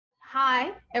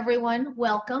Hi, everyone.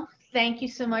 Welcome. Thank you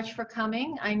so much for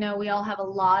coming. I know we all have a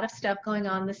lot of stuff going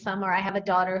on this summer. I have a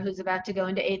daughter who's about to go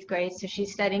into 8th grade, so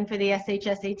she's studying for the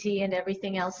SHSAT and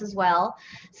everything else as well.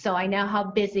 So I know how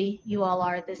busy you all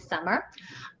are this summer.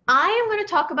 I am going to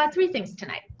talk about three things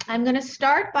tonight. I'm going to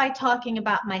start by talking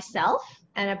about myself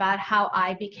and about how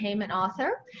I became an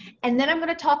author. And then I'm going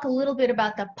to talk a little bit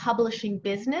about the publishing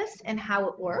business and how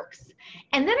it works.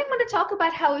 And then I'm going to talk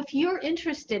about how if you're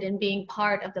interested in being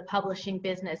part of the publishing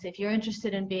business, if you're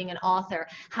interested in being an author,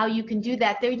 how you can do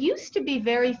that. There used to be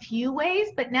very few ways,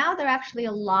 but now there are actually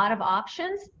a lot of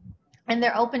options. And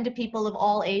they're open to people of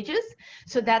all ages.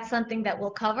 So that's something that we'll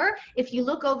cover. If you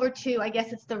look over to, I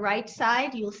guess it's the right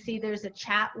side, you'll see there's a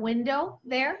chat window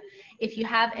there. If you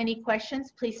have any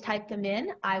questions, please type them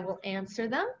in. I will answer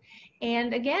them.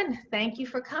 And again, thank you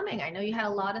for coming. I know you had a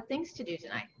lot of things to do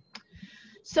tonight.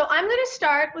 So I'm going to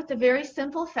start with a very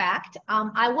simple fact.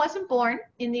 I wasn't born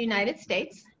in the United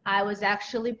States. I was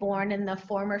actually born in the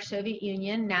former Soviet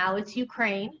Union. Now it's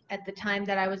Ukraine. At the time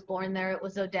that I was born there, it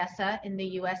was Odessa in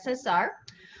the USSR.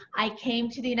 I came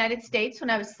to the United States when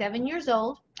I was 7 years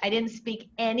old. I didn't speak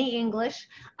any English.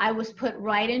 I was put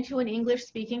right into an English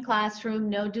speaking classroom,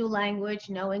 no dual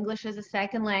language, no English as a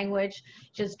second language,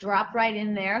 just drop right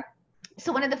in there.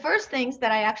 So one of the first things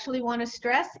that I actually want to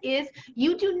stress is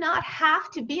you do not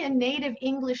have to be a native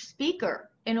English speaker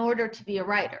in order to be a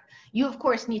writer. You, of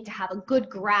course, need to have a good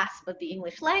grasp of the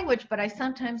English language, but I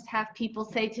sometimes have people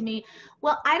say to me,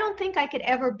 well, I don't think I could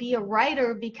ever be a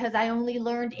writer because I only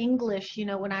learned English,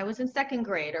 when I was in 2nd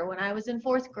grade or when I was in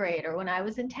 4th grade or when I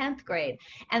was in 10th grade.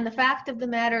 And the fact of the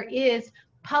matter is,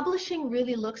 publishing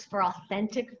really looks for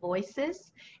authentic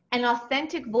voices. And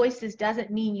authentic voices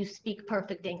doesn't mean you speak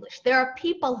perfect English. There are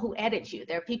people who edit you.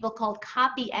 There are people called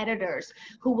copy editors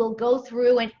who will go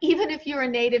through, and even if you're a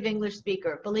native English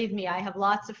speaker, believe me, I have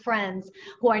lots of friends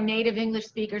who are native English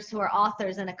speakers who are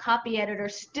authors, and a copy editor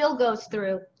still goes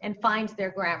through and finds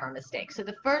their grammar mistakes. So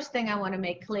the first thing I want to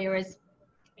make clear is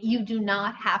you do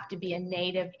not have to be a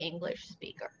native English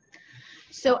speaker.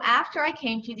 So after I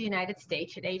came to the United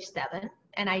States at age 7,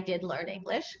 and I did learn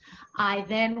English, I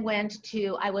then went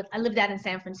to, I lived out in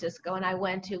San Francisco, and I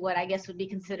went to what I guess would be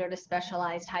considered a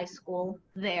specialized high school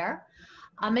there.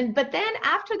 But then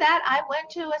after that, I went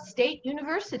to a state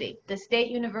university. The state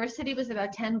university was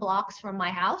about 10 blocks from my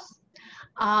house.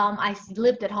 I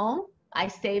lived at home. I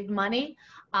saved money.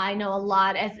 I know a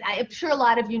lot, as I'm sure a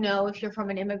lot of you know, if you're from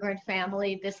an immigrant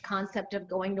family, this concept of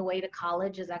going away to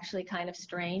college is actually kind of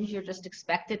strange. You're just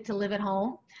expected to live at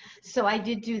home. So I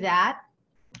did do that.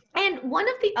 And one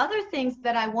of the other things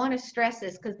that I want to stress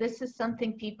is, because this is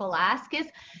something people ask, is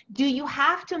do you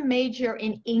have to major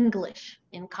in English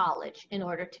in college in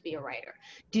order to be a writer?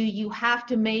 Do you have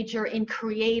to major in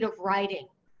creative writing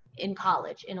in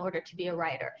college in order to be a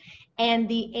writer? And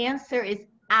the answer is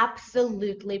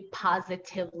absolutely,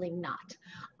 positively not.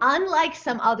 Unlike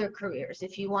some other careers,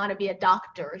 if you want to be a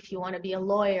doctor, if you want to be a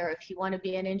lawyer, if you want to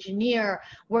be an engineer,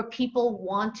 where people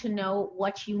want to know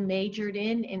what you majored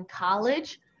in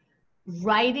college,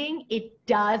 writing, it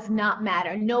does not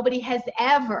matter. Nobody has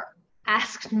ever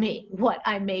asked me what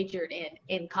I majored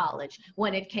in college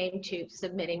when it came to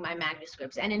submitting my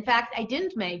manuscripts. And in fact, I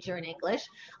didn't major in English.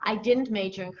 I didn't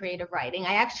major in creative writing.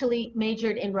 I actually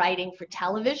majored in writing for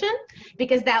television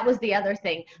because that was the other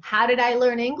thing. How did I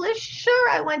learn English? Sure,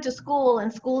 I went to school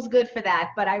and school's good for that,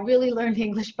 but I really learned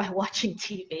English by watching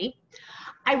TV.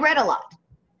 I read a lot.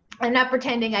 I'm not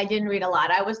pretending I didn't read a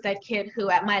lot. I was that kid who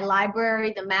at my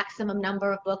library, the maximum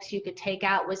number of books you could take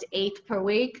out was 8 per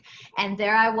week. And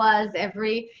there I was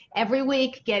every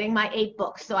week getting my 8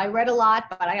 books. So I read a lot,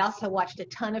 but I also watched a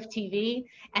ton of TV.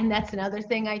 And that's another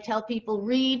thing I tell people,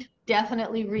 read,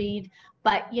 definitely read.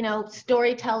 But,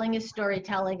 storytelling is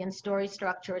storytelling and story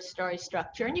structure is story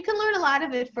structure. And you can learn a lot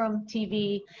of it from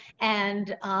TV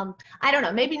and I don't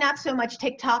know, maybe not so much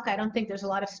TikTok. I don't think there's a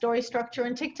lot of story structure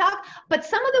in TikTok, but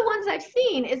some of the ones I've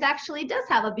seen does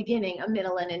have a beginning, a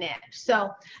middle, and an end. So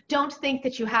don't think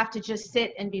that you have to just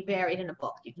sit and be buried in a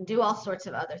book. You can do all sorts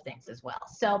of other things as well.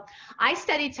 So I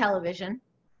studied television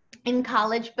in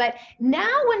college, but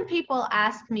now when people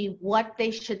ask me what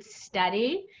they should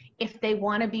study if they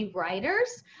want to be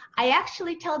writers, I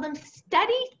actually tell them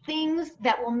study things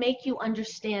that will make you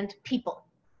understand people,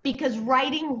 because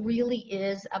writing really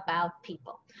is about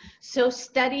people. So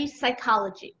study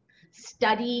psychology,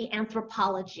 study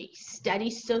anthropology, study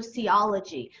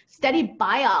sociology, study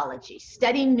biology,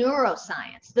 study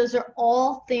neuroscience. Those are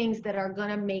all things that are going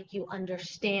to make you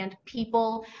understand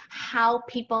people, how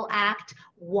people act,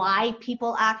 why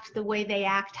people act the way they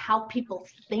act, how people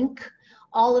think.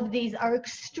 All of these are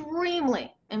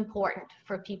extremely important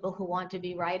for people who want to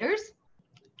be writers.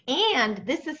 And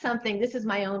this is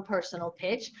my own personal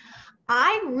pitch.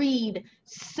 I read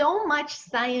so much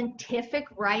scientific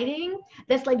writing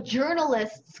that's like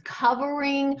journalists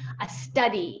covering a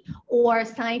study or a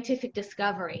scientific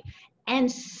discovery. And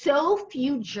so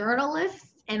few journalists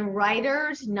and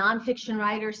writers, nonfiction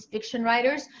writers, fiction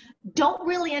writers, don't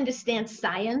really understand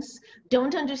science,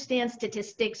 don't understand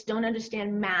statistics, don't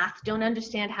understand math, don't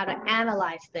understand how to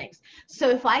analyze things. So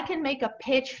if I can make a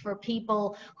pitch for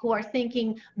people who are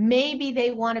thinking maybe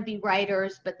they want to be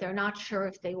writers, but they're not sure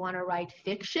if they want to write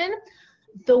fiction,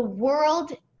 the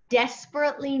world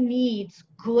desperately needs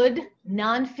good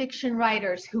nonfiction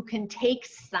writers who can take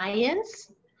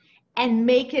science and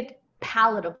make it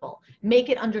palatable, make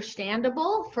it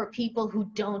understandable for people who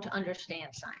don't understand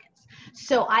science.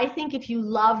 So I think if you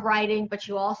love writing, but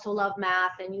you also love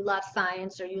math and you love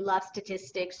science, or you love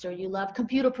statistics, or you love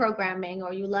computer programming,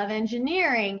 or you love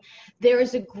engineering, there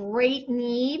is a great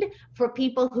need for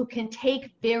people who can take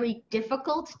very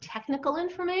difficult technical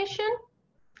information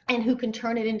and who can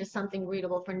turn it into something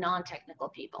readable for non-technical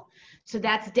people. So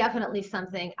that's definitely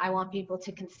something I want people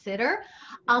to consider.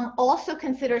 Also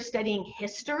consider studying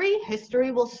history.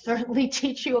 History will certainly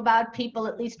teach you about people,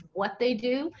 at least what they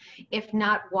do, if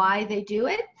not why they do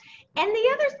it. And the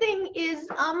other thing is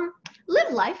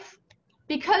live life,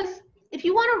 because if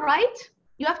you want to write,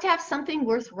 you have to have something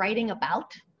worth writing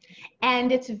about.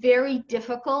 And it's very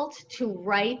difficult to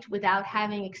write without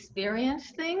having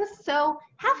experienced things. So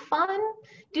have fun,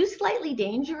 do slightly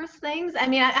dangerous things. I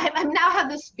mean, I now have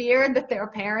this fear that there are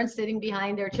parents sitting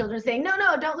behind their children saying, no,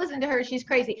 no, don't listen to her, she's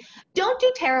crazy. Don't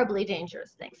do terribly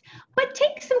dangerous things, but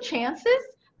take some chances,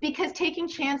 because taking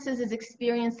chances is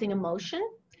experiencing emotion,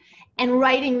 and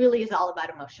writing really is all about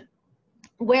emotion.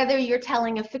 Whether you're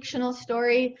telling a fictional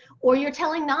story or you're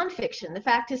telling nonfiction, the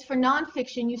fact is for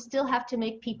nonfiction, you still have to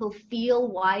make people feel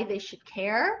why they should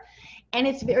care. And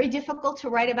it's very difficult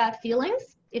to write about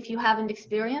feelings if you haven't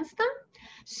experienced them.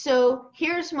 So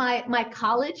here's my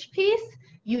college piece.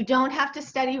 You don't have to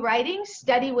study writing.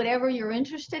 Study whatever you're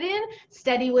interested in.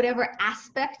 Study whatever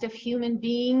aspect of human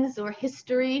beings or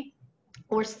history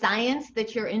or science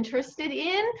that you're interested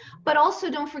in. But also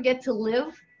don't forget to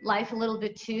live life a little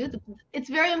bit too. It's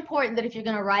very important that if you're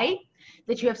going to write,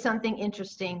 that you have something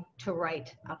interesting to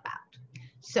write about.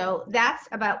 So that's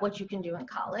about what you can do in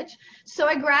college. So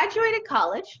I graduated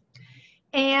college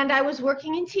and I was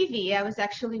working in TV. I was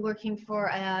actually working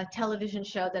for a television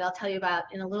show that I'll tell you about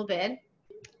in a little bit.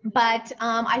 But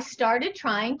I started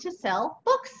trying to sell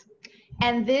books.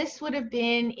 And this would have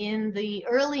been in the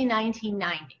early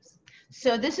 1990s.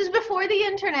 So this is before the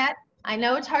internet. I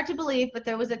know it's hard to believe, but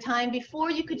there was a time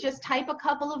before you could just type a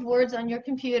couple of words on your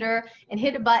computer and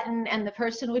hit a button and the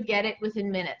person would get it within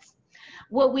minutes.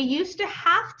 What we used to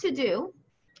have to do,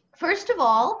 first of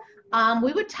all,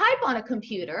 we would type on a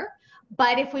computer,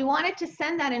 but if we wanted to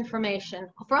send that information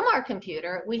from our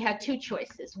computer, we had two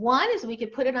choices. One is we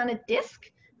could put it on a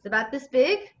disk. It's about this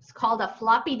big. It's called a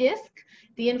floppy disk.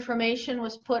 The information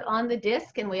was put on the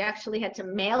disk, and we actually had to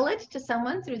mail it to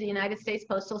someone through the United States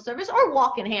Postal Service, or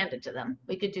walk and hand it to them.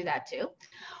 We could do that too.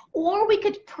 Or we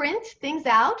could print things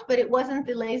out, but it wasn't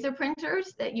the laser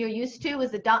printers that you're used to. It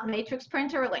was a dot matrix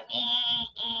printer, like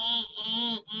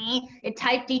it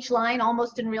typed each line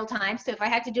almost in real time. So if I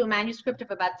had to do a manuscript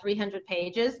of about 300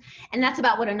 pages, and that's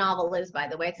about what a novel is, by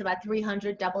the way, it's about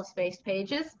 300 double-spaced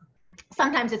pages.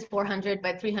 Sometimes it's 400,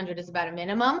 but 300 is about a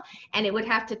minimum. And it would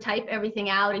have to type everything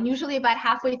out. And usually about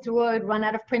halfway through, I would run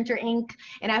out of printer ink,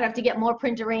 and I'd have to get more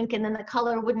printer ink, and then the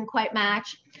color wouldn't quite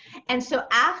match. And so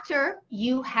after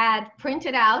you had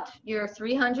printed out your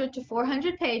 300 to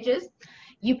 400 pages,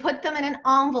 you put them in an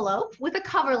envelope with a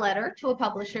cover letter to a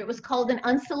publisher. It was called an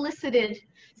unsolicited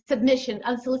submission.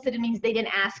 Unsolicited means they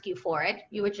didn't ask you for it.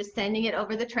 You were just sending it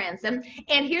over the transom.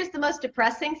 And here's the most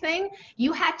depressing thing.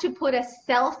 You had to put a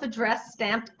self-addressed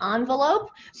stamped envelope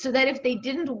so that if they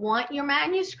didn't want your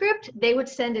manuscript, they would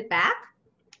send it back.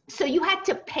 So you had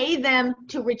to pay them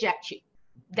to reject you.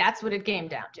 That's what it came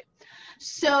down to.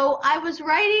 So I was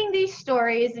writing these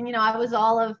stories, and I was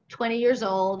all of 20 years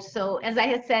old. So as I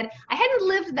had said, I hadn't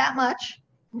lived that much,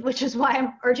 which is why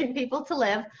I'm urging people to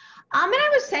live. And I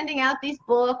was sending out these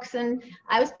books, and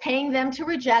I was paying them to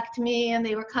reject me, and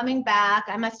they were coming back.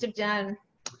 I must have done,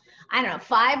 I don't know,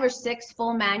 5 or 6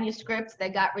 full manuscripts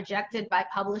that got rejected by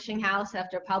publishing house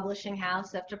after publishing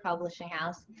house after publishing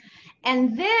house.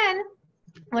 And then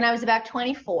when I was about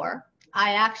 24,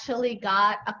 I actually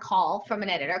got a call from an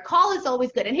editor. A call is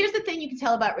always good. And here's the thing you can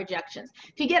tell about rejections.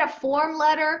 If you get a form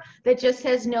letter that just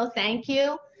says no thank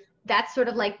you, That's sort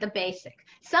of like the basic.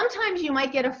 Sometimes you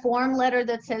might get a form letter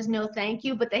that says no thank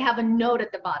you, but they have a note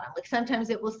at the bottom. Like sometimes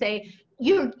it will say,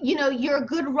 you're a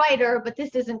good writer, but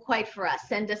this isn't quite for us.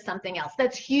 Send us something else.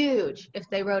 That's huge if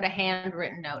they wrote a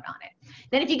handwritten note on it.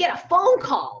 Then if you get a phone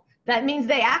call, that means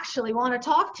they actually want to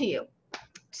talk to you.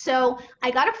 So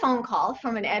I got a phone call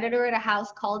from an editor at a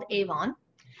house called Avon,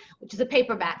 which is a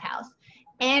paperback house.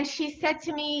 And she said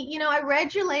to me, I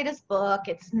read your latest book.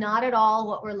 It's not at all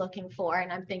what we're looking for.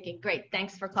 And I'm thinking, great,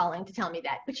 thanks for calling to tell me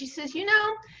that. But she says,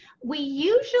 we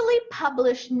usually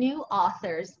publish new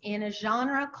authors in a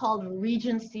genre called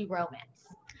Regency romance.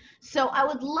 So I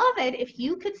would love it if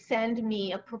you could send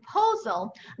me a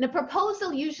proposal. And a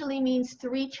proposal usually means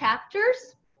 3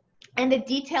 chapters and a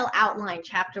detailed outline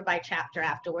chapter by chapter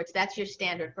afterwards. That's your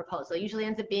standard proposal. It usually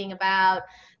ends up being about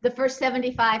the first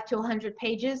 75 to 100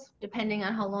 pages, depending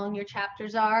on how long your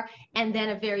chapters are, and then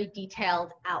a very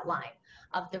detailed outline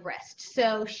of the rest.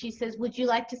 So she says, would you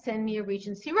like to send me a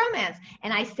Regency romance?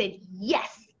 And I said,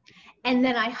 yes. And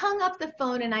then I hung up the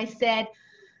phone and I said,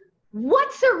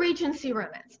 what's a Regency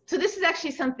romance? So this is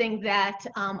actually something that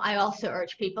I also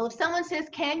urge people. If someone says,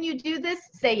 can you do this?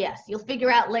 Say yes. You'll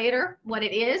figure out later what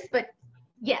it is, but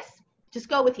yes, just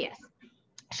go with yes.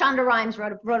 Shonda Rhimes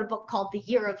wrote a book called The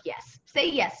Year of Yes. Say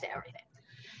yes to everything.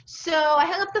 So I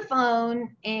hung up the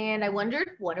phone and I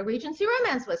wondered what a Regency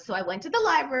romance was. So I went to the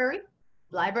library.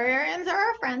 Librarians are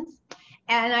our friends.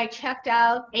 And I checked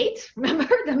out 8,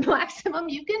 remember the maximum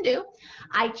you can do.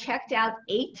 I checked out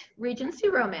 8 Regency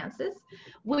romances,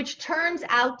 which turns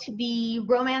out to be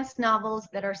romance novels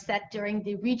that are set during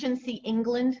the Regency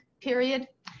England period,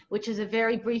 which is a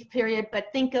very brief period, but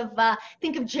think of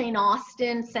Jane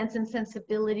Austen, Sense and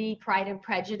Sensibility, Pride and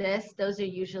Prejudice. Those are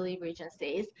usually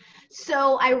Regencies.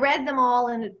 So I read them all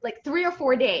in like 3 or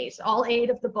 4 days, all 8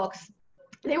 of the books.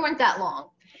 They weren't that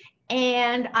long.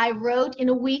 And I wrote in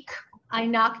a week, I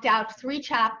knocked out 3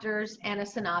 chapters and a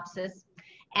synopsis,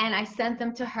 and I sent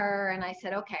them to her, and I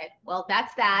said, okay, well,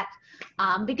 that's that.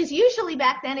 Because usually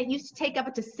back then it used to take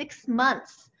up to 6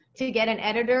 months to get an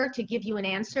editor to give you an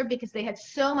answer because they had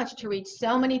so much to read.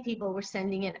 So many people were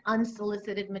sending in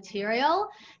unsolicited material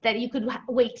that you could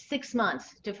wait 6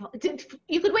 months to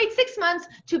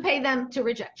pay them to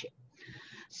reject you.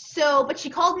 So, but she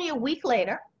called me a week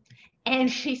later, and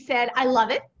she said, I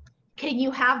love it. Can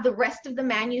you have the rest of the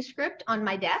manuscript on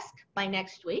my desk by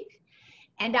next week?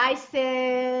 And I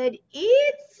said,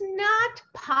 it's not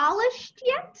polished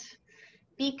yet,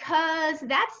 because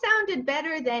that sounded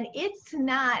better than it's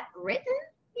not written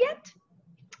yet.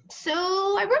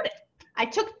 So I wrote it. I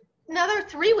took another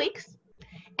 3 weeks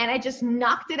and I just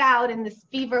knocked it out in this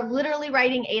fever of literally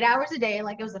writing 8 hours a day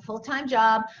like it was a full-time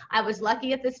job. I was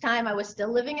lucky at this time. I was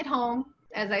still living at home,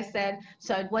 as I said,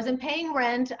 so I wasn't paying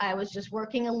rent. I was just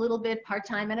working a little bit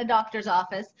part-time in a doctor's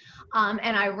office,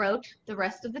 and I wrote the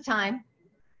rest of the time,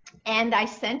 and I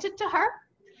sent it to her,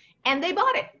 and they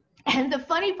bought it. And the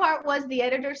funny part was the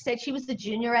editor said, she was the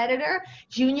junior editor.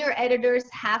 Junior editors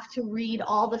have to read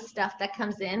all the stuff that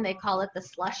comes in. They call it the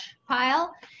slush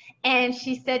pile. And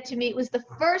she said to me it was the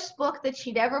first book that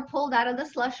she'd ever pulled out of the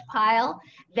slush pile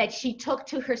that she took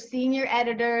to her senior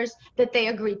editors that they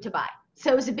agreed to buy.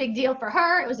 So it was a big deal for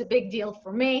her. It was a big deal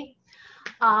for me.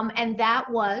 And that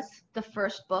was the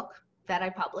first book that I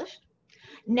published.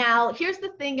 Now, here's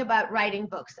the thing about writing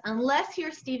books. Unless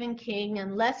you're Stephen King,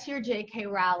 unless you're J.K.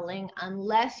 Rowling,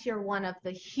 unless you're one of the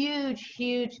huge,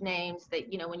 huge names that,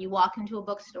 when you walk into a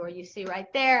bookstore, you see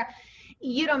right there,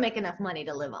 you don't make enough money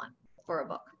to live on for a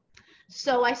book.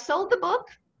 So I sold the book,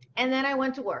 and then I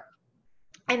went to work.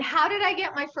 And how did I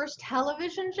get my first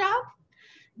television job?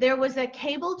 There was a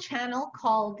cable channel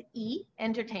called E!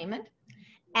 Entertainment,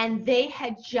 and they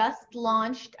had just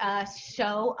launched a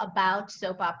show about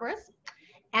soap operas.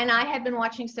 And I had been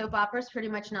watching soap operas pretty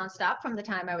much nonstop from the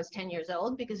time I was 10 years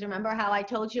old, because remember how I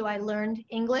told you I learned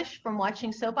English from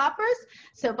watching soap operas?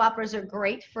 Soap operas are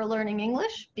great for learning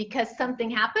English because something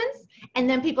happens, and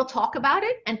then people talk about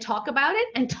it and talk about it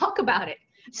and talk about it.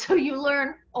 So you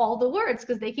learn all the words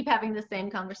because they keep having the same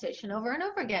conversation over and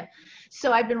over again.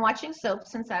 So I've been watching soap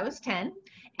since I was 10,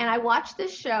 and I watched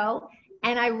this show,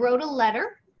 and I wrote a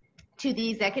letter to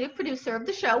the executive producer of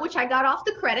the show, which I got off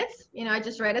the credits. I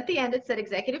just read at the end, it said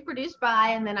executive produced by,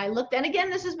 and then I looked, and again,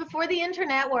 this is before the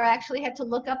internet where I actually had to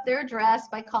look up their address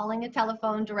by calling a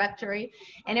telephone directory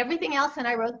and everything else, and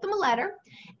I wrote them a letter,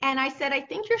 and I said, I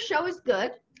think your show is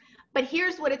good, but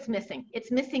here's what it's missing.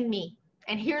 It's missing me.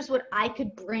 And here's what I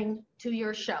could bring to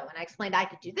your show. And I explained I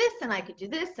could do this, and I could do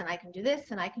this, and I can do this,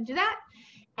 and I can do that.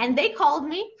 And they called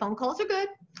me. Phone calls are good.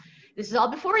 This is all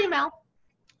before email.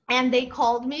 And they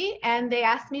called me, and they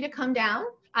asked me to come down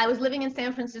I was living in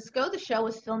San Francisco. The show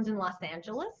was filmed in Los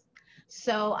Angeles.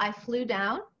 So I flew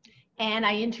down and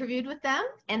I interviewed with them,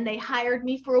 and they hired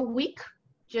me for a week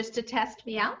just to test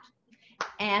me out.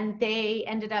 And they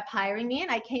ended up hiring me, and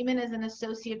I came in as an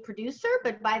associate producer,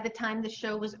 but by the time the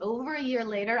show was over a year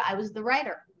later, I was the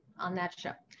writer on that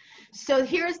show. So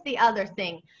here's the other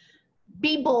thing.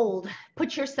 Be bold,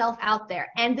 put yourself out there.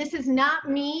 And this is not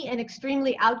me, an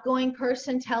extremely outgoing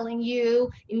person, telling you,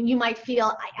 you might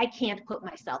feel, I can't put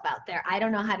myself out there. I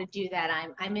don't know how to do that.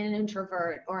 I'm an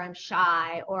introvert, or I'm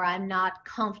shy, or I'm not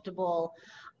comfortable.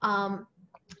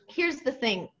 Here's the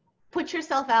thing, put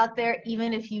yourself out there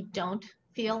even if you don't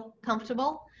feel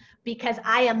comfortable, because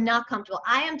I am not comfortable.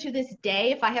 I am to this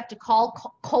day, if I have to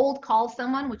cold call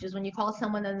someone, which is when you call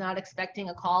someone and they're not expecting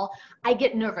a call, I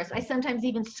get nervous. I sometimes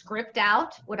even script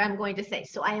out what I'm going to say.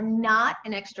 So I am not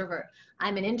an extrovert.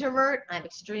 I'm an introvert. I'm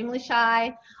extremely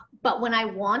shy. But when I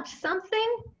want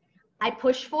something, I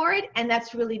push for it. And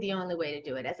that's really the only way to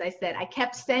do it. As I said, I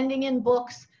kept sending in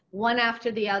books one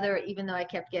after the other, even though I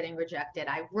kept getting rejected.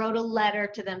 I wrote a letter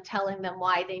to them telling them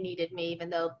why they needed me,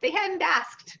 even though they hadn't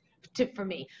asked for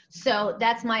me. So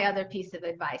that's my other piece of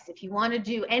advice. If you want to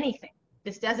do anything,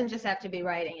 this doesn't just have to be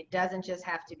writing. It doesn't just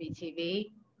have to be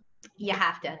TV. You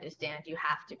have to understand, you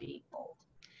have to be bold.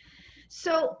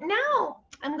 So now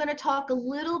I'm going to talk a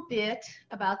little bit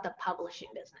about the publishing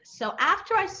business. So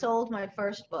after I sold my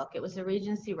first book, it was a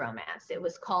Regency romance. It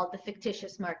was called The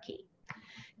Fictitious Marquis.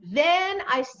 Then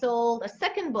I sold a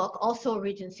second book, also a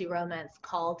Regency romance,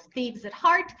 called Thieves at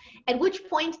Heart, at which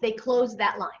point they closed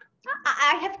that line.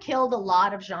 I have killed a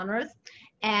lot of genres,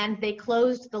 and they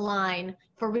closed the line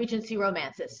for Regency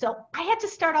romances. So I had to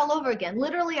start all over again.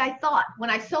 Literally, I thought, when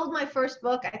I sold my first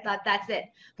book, I thought, that's it.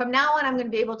 From now on, I'm going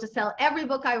to be able to sell every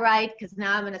book I write, because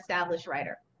now I'm an established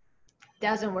writer.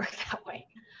 Doesn't work that way.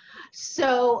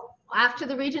 So after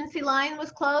the Regency line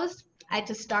was closed, I had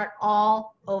to start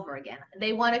all over again.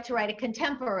 They wanted to write a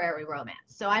contemporary romance.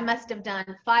 So I must have done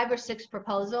 5 or 6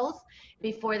 proposals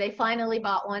before they finally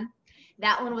bought one.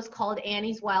 That one was called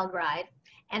Annie's Wild Ride.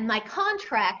 And my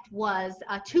contract was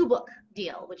a 2-book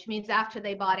deal, which means after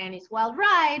they bought Annie's Wild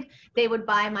Ride, they would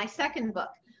buy my second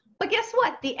book. But guess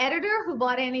what? The editor who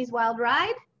bought Annie's Wild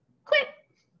Ride quit.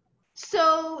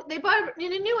 So they bought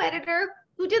in a new editor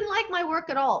who didn't like my work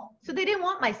at all. So they didn't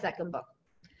want my second book.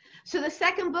 So the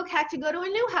second book had to go to a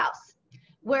new house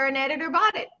where an editor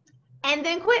bought it and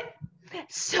then quit.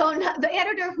 So the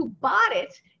editor who bought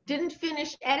it didn't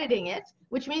finish editing it,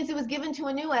 which means it was given to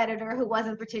a new editor who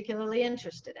wasn't particularly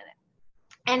interested in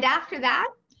it. And after that,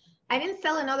 I didn't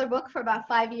sell another book for about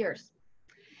 5 years.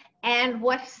 And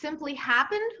what simply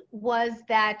happened was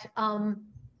that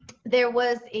there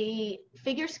was a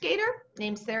figure skater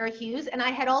named Sarah Hughes, and I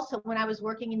had also, when I was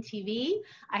working in TV,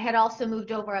 I had also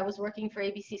moved over. I was working for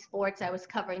ABC Sports. I was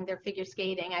covering their figure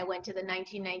skating. I went to the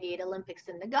 1998 Olympics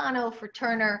in Nagano for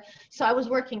Turner. So I was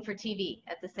working for TV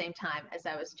at the same time as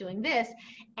I was doing this.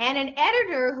 And an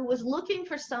editor who was looking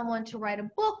for someone to write a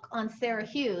book on Sarah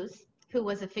Hughes, who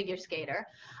was a figure skater,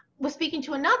 was speaking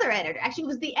to another editor. Actually, it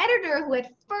was the editor who had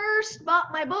first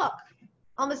bought my book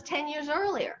almost 10 years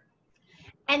earlier.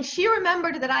 And she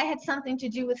remembered that I had something to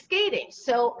do with skating.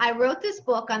 So I wrote this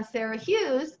book on Sarah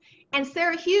Hughes, and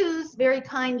Sarah Hughes, very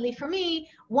kindly for me,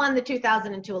 won the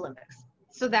 2002 Olympics.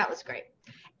 So that was great.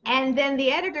 And then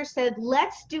the editor said,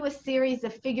 let's do a series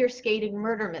of figure skating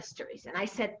murder mysteries. And I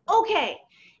said, okay.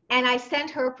 And I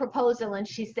sent her a proposal, and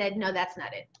she said, no, that's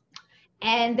not it.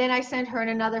 And then I sent her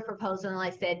another proposal, and I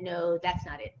said, no, that's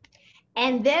not it.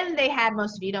 And then they had,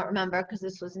 most of you don't remember because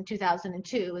this was in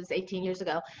 2002, it was 18 years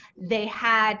ago, they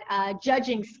had a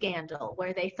judging scandal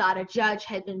where they thought a judge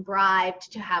had been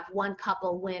bribed to have one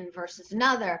couple win versus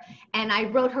another. And I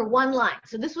wrote her one line.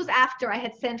 So this was after I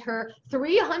had sent her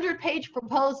 300-page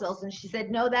proposals, and she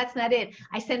said, no, that's not it.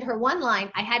 I sent her one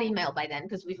line. I had email by then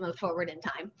because we've moved forward in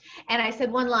time. And I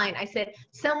said one line. I said,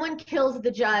 someone kills the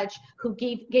judge who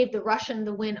gave the Russian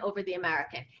the win over the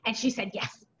American. And she said,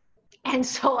 yes. And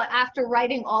so after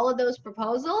writing all of those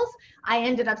proposals, I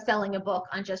ended up selling a book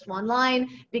on just one line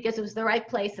because it was the right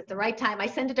place at the right time. I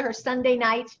sent it to her Sunday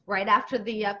night, right after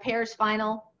the pairs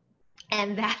final,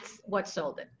 and that's what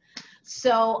sold it.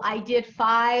 So I did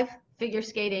 5 figure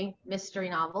skating mystery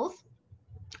novels,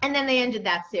 and then they ended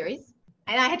that series,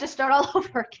 and I had to start all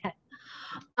over again.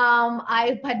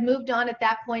 I had moved on at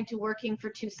that point to working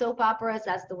for 2 soap operas,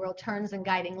 As the World Turns and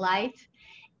Guiding Light,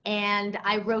 and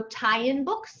I wrote tie-in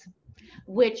books,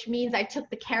 which means I took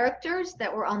the characters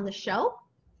that were on the show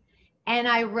and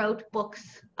I wrote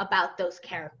books about those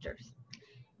characters.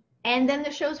 And then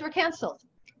the shows were canceled.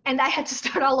 and I had to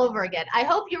start all over again. I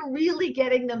hope you're really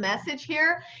getting the message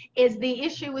here. Is the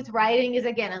issue with writing is,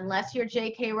 again, unless you're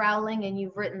J.K. Rowling and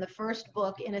you've written the first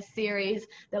book in a series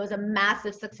that was a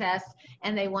massive success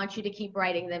and they want you to keep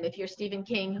writing them. If you're Stephen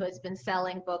King, who has been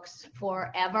selling books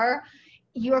forever,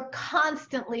 you're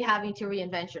constantly having to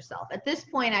reinvent yourself. At this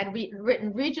point, I'd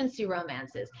written Regency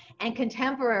romances and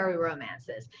contemporary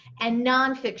romances and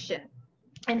nonfiction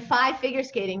and 5 figure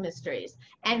skating mysteries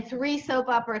and 3 soap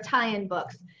opera tie-in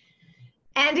books.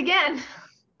 And again,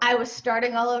 I was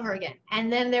starting all over again.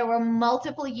 And then there were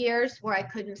multiple years where I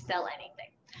couldn't sell anything.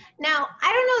 Now,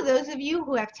 I don't know those of you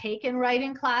who have taken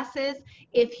writing classes,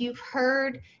 if you've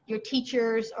heard your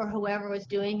teachers or whoever was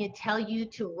doing it tell you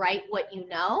to write what you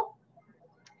know.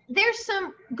 There's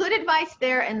some good advice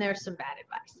there and there's some bad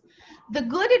advice. The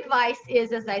good advice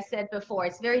is, as I said before,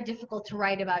 it's very difficult to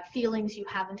write about feelings you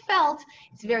haven't felt.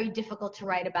 It's very difficult to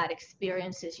write about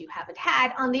experiences you haven't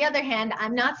had. On the other hand,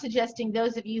 I'm not suggesting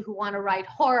those of you who want to write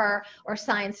horror or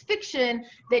science fiction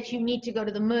that you need to go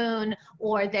to the moon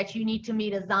or that you need to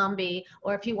meet a zombie,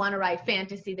 or if you want to write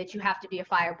fantasy that you have to be a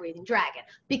fire-breathing dragon.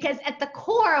 Because at the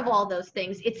core of all those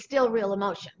things, it's still real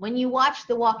emotion. When you watch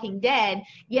The Walking Dead,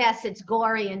 yes, it's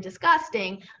gory and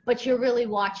disgusting, but you're really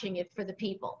watching it for the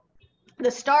people. The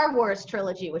Star Wars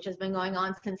trilogy, which has been going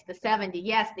on since the 70s,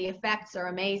 yes, the effects are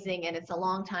amazing and it's a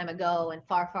long time ago and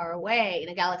far, far away, in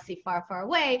a galaxy far, far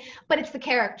away, but it's the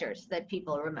characters that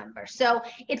people remember. So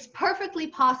it's perfectly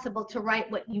possible to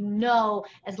write what you know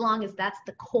as long as that's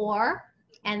the core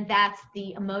and that's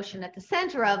the emotion at the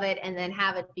center of it, and then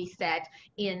have it be set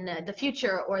in the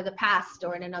future or the past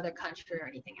or in another country or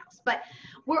anything else. But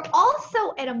we're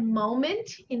also at a moment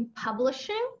in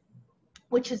publishing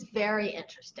which is very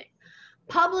interesting.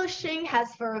 Publishing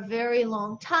has for a very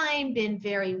long time been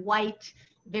very white,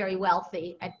 very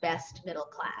wealthy, at best middle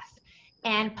class.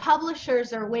 And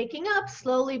publishers are waking up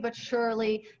slowly but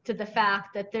surely to the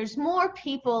fact that there's more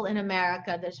people in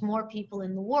America, there's more people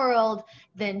in the world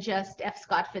than just F.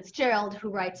 Scott Fitzgerald, who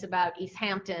writes about East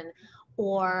Hampton,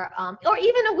 or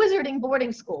even a wizarding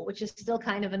boarding school, which is still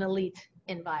kind of an elite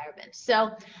environment.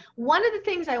 So one of the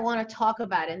things I want to talk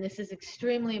about, and this is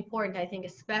extremely important, I think,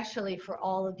 especially for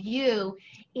all of you,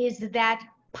 is that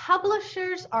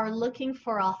publishers are looking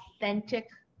for authentic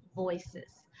voices.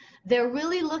 They're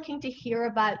really looking to hear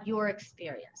about your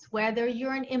experience, whether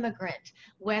you're an immigrant,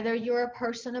 whether you're a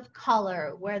person of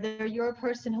color, whether you're a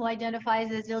person who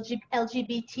identifies as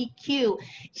LGBTQ,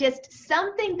 just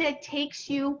something that takes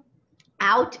you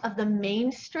out of the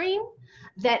mainstream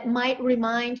that might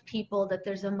remind people that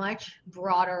there's a much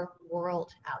broader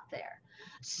world out there.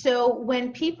 So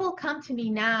when people come to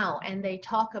me now and they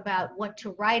talk about what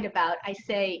to write about, I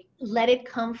say, let it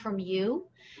come from you,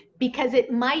 because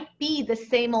it might be the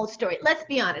same old story. Let's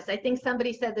be honest. I think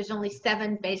somebody said there's only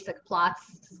 7 basic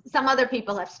plots. Some other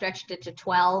people have stretched it to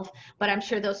 12, but I'm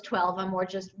sure those 12 are more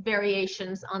just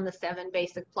variations on the 7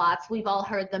 basic plots. We've all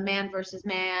heard the man versus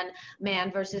man,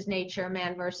 man versus nature,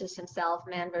 man versus himself,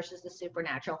 man versus the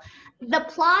supernatural. The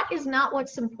plot is not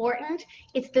what's important.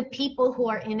 It's the people who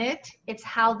are in it. It's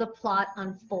how the plot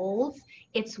unfolds.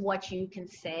 It's what you can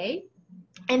say.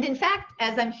 And in fact,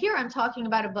 as I'm here, I'm talking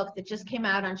about a book that just came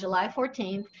out on July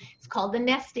 14th. It's called The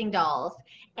Nesting Dolls,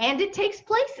 and it takes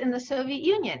place in the Soviet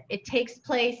Union. It takes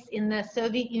place in the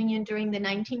Soviet Union during the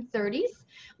 1930s,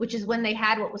 which is when they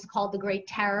had what was called the Great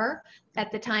Terror. At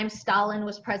the time, Stalin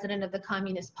was president of the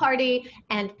Communist Party,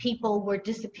 and people were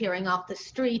disappearing off the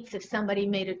streets. If somebody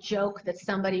made a joke that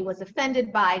somebody was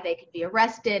offended by, they could be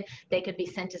arrested, they could be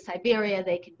sent to Siberia,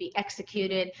 they could be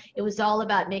executed. It was all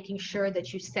about making sure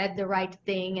that you said the right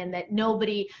thing and that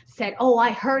nobody said, oh,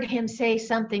 I heard him say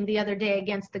something the other day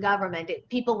against the government.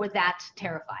 People were that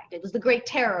terrified. It was the Great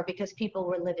Terror because people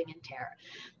were living in terror.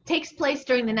 It takes place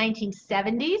during the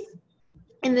 1970s.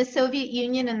 In the Soviet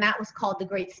Union, and that was called the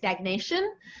Great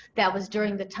Stagnation. That was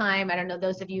during the time, I don't know,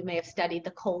 those of you may have studied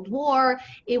the Cold War.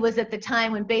 It was at the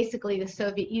time when basically the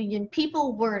Soviet Union,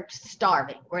 people weren't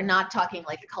starving. We're not talking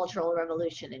like the Cultural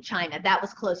Revolution in China. That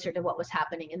was closer to what was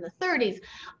happening in the 30s.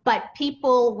 But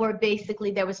people were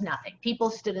basically, there was nothing. People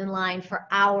stood in line for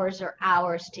hours or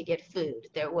hours to get food.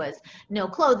 There was no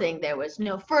clothing. There was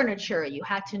no furniture. You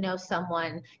had to know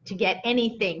someone to get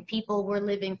anything. People were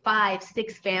living 5,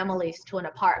 6 families to an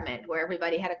apartment where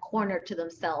everybody had a corner to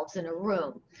themselves in a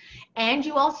room. And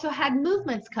you also had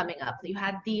movements coming up. You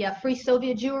had the Free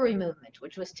Soviet Jewry movement,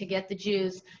 which was to get the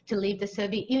Jews to leave the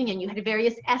Soviet Union. You had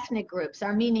various ethnic groups,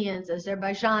 Armenians,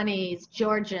 Azerbaijanis,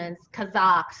 Georgians,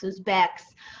 Kazakhs,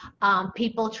 Uzbeks,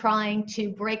 people trying to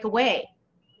break away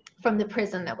from the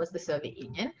prison that was the Soviet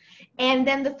Union. And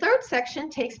then the third section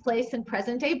takes place in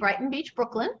present-day Brighton Beach,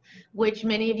 Brooklyn, which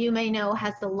many of you may know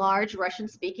has the large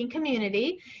Russian-speaking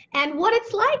community, and what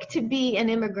it's like to be an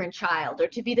immigrant child or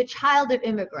to be the child of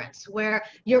immigrants, where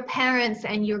your parents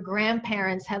and your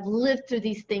grandparents have lived through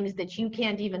these things that you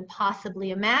can't even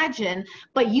possibly imagine,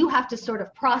 but you have to sort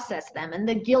of process them, and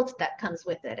the guilt that comes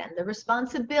with it, and the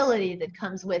responsibility that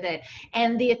comes with it,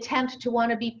 and the attempt to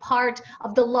want to be part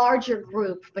of the larger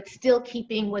group, but still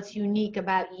keeping what's unique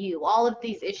about you. All of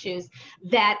these issues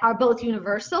that are both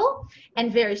universal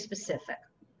and very specific.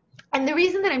 And the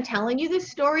reason that I'm telling you this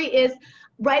story is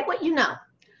write what you know.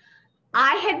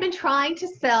 I had been trying to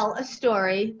sell a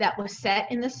story that was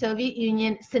set in the Soviet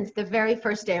Union since the very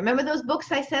first day. Remember those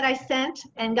books I said I sent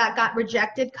and got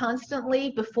rejected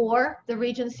constantly before, the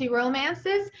Regency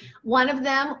romances? One of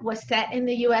them was set in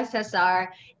the USSR,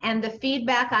 and the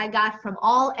feedback I got from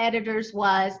all editors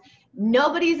was,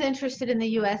 nobody's interested in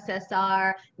the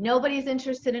USSR, nobody's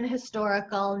interested in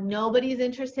historical, nobody's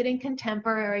interested in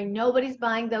contemporary, nobody's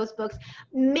buying those books.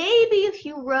 Maybe if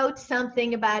you wrote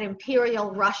something about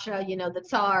Imperial Russia, you know, the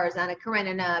Tsars, Anna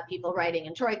Karenina, people writing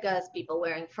in troikas, people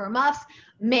wearing fur muffs,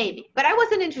 maybe. But I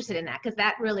wasn't interested in that because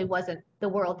that really wasn't the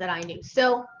world that I knew.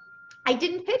 So I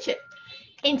didn't pitch it.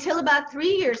 Until about 3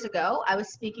 years ago, I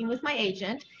was speaking with my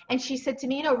agent, and she said to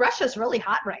me, you know, Russia's really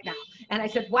hot right now. And I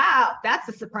said, wow, that's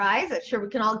a surprise. I'm sure we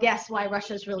can all guess why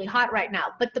Russia's really hot right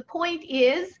now. But the point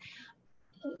is,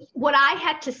 what I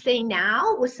had to say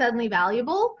now was suddenly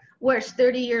valuable, whereas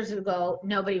 30 years ago,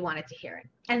 nobody wanted to hear it.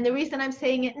 And the reason I'm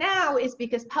saying it now is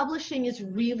because publishing is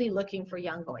really looking for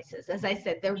young voices. As I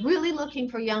said, they're really looking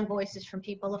for young voices from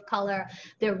people of color.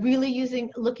 They're really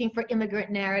looking for immigrant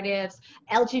narratives,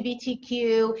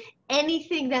 LGBTQ,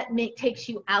 anything that takes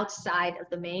you outside of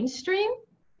the mainstream.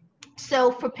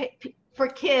 So for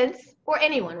kids, or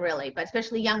anyone really, but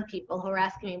especially young people who are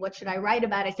asking me, what should I write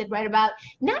about? I said, write about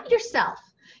not yourself,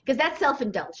 because that's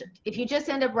self-indulgent. If you just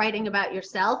end up writing about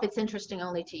yourself, it's interesting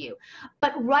only to you.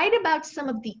 But write about some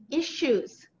of the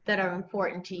issues that are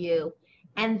important to you,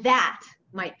 and that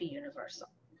might be universal.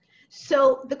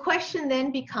 So the question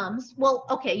then becomes, well,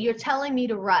 okay, you're telling me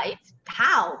to write.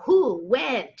 How, who,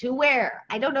 when, to where?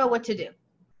 I don't know what to do.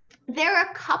 There are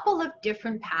a couple of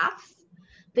different paths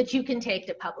that you can take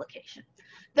to publication.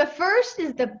 The first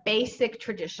is the basic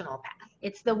traditional path.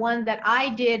 It's the one that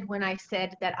I did when I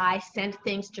said that I sent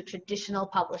things to traditional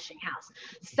publishing house.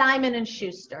 Simon &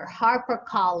 Schuster,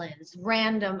 HarperCollins,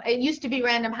 Random. It used to be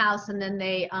Random House, and then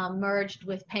they merged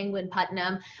with Penguin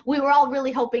Putnam. We were all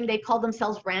really hoping they'd call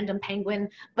themselves Random Penguin,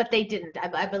 but they didn't.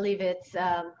 I believe it's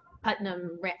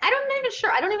Putnam. I don't even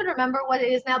sure. I don't even remember what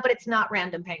it is now, but it's not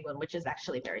Random Penguin, which is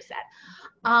actually very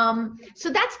sad. So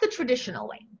that's the traditional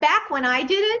way. Back when I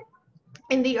did it,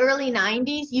 in the early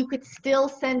 90s, you could still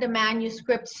send a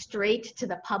manuscript straight to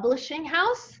the publishing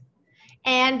house.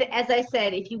 And as I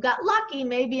said, if you got lucky,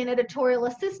 maybe an editorial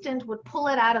assistant would pull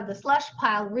it out of the slush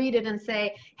pile, read it, and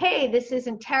say, hey, this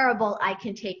isn't terrible. I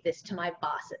can take this to my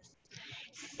bosses.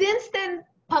 Since then,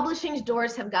 publishing's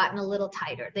doors have gotten a little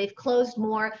tighter. They've closed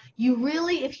more. You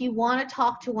really, if you want to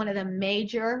talk to one of the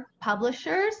major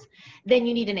publishers, then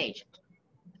you need an agent.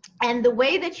 And the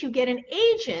way that you get an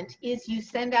agent is you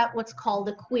send out what's called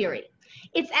a query.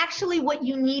 It's actually what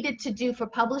you needed to do for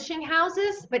publishing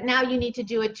houses, but now you need to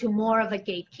do it to more of a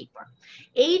gatekeeper.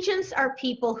 Agents are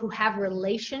people who have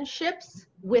relationships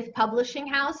with publishing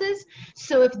houses.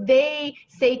 So if they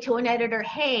say to an editor,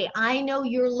 hey, I know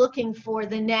you're looking for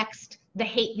the next The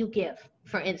Hate U Give,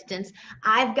 for instance,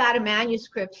 I've got a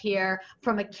manuscript here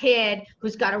from a kid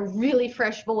who's got a really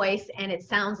fresh voice, and it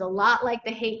sounds a lot like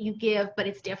The Hate U Give, but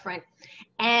it's different.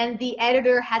 And the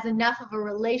editor has enough of a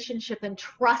relationship and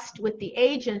trust with the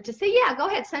agent to say, yeah, go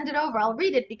ahead, send it over. I'll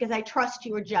read it because I trust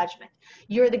your judgment.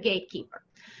 You're the gatekeeper.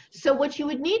 So what you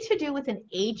would need to do with an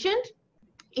agent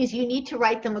is you need to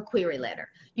write them a query letter.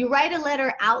 You write a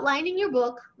letter outlining your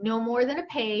book, no more than a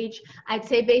page. I'd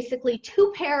say basically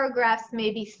 2 paragraphs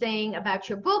maybe saying about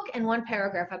your book and 1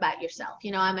 paragraph about yourself.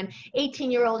 You know, I'm an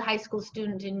 18-year-old high school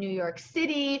student in New York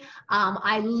City.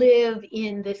 I live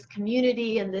in this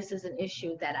community, and this is an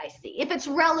issue that I see, if it's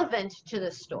relevant to the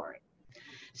story.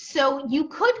 So you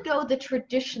could go the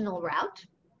traditional route,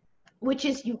 which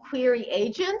is you query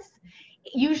agents.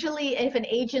 Usually, if an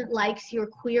agent likes your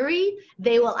query,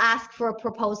 they will ask for a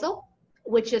proposal,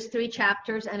 which is 3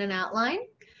 chapters and an outline.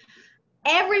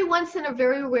 Every once in a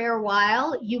very rare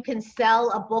while, you can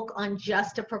sell a book on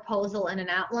just a proposal and an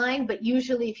outline, but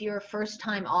usually if you're a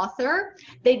first-time author,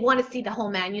 they'd want to see the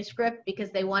whole manuscript because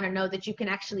they want to know that you can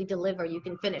actually deliver, you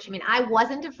can finish. I mean, I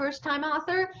wasn't a first-time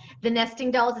author. The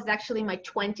Nesting Dolls is actually my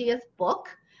 20th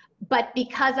book. But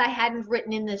because I hadn't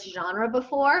written in this genre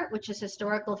before, which is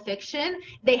historical fiction,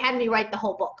 they had me write the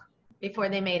whole book before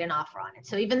they made an offer on it.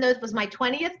 So even though it was my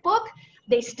 20th book,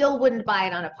 they still wouldn't buy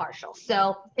it on a partial.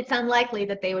 So it's unlikely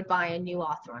that they would buy a new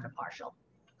author on a partial.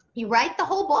 You write the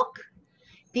whole book.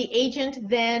 The agent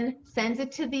then sends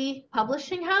it to the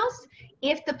publishing house.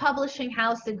 If the publishing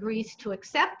house agrees to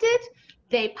accept it,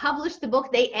 they publish the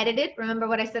book, they edit it. Remember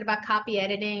what I said about copy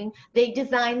editing? They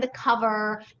design the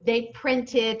cover, they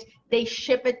print it, they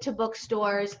ship it to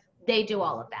bookstores, they do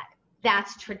all of that.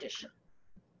 That's tradition.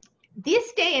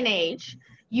 This day and age,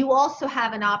 you also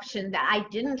have an option that I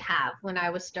didn't have when I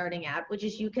was starting out, which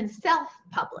is you can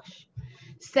self-publish.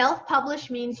 Self-publish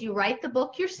means you write the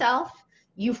book yourself,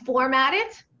 you format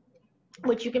it,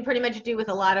 which you can pretty much do with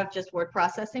a lot of just word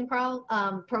processing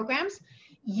programs.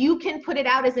 You can put it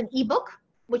out as an ebook,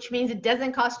 which means it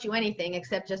doesn't cost you anything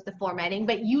except just the formatting,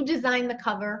 but you design the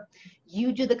cover,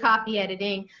 you do the copy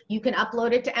editing, you can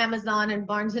upload it to Amazon and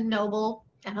Barnes & Noble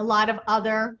and a lot of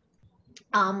other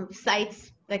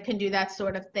sites that can do that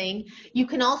sort of thing. You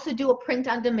can also do a print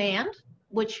on demand,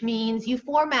 which means you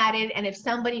format it, and if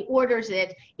somebody orders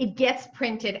it, it gets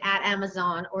printed at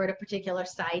Amazon or at a particular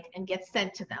site and gets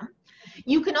sent to them.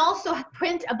 You can also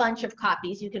print a bunch of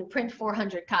copies. You can print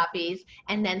 400 copies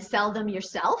and then sell them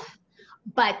yourself,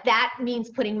 but that means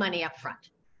putting money up front.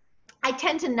 I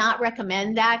tend to not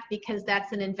recommend that because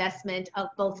that's an investment of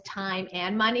both time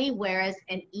and money, whereas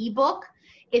an ebook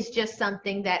is just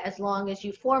something that as long as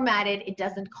you format it, it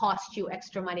doesn't cost you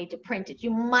extra money to print it. You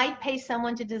might pay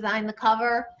someone to design the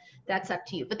cover. That's up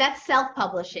to you. But that's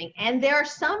self-publishing. And there are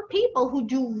some people who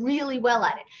do really well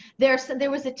at it.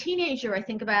 There was a teenager, I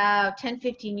think about 10,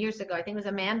 15 years ago, I think it was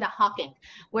Amanda Hawking,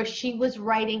 where she was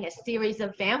writing a series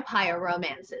of vampire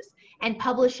romances and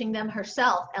publishing them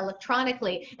herself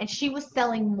electronically. And she was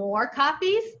selling more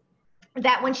copies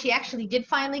that when she actually did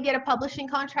finally get a publishing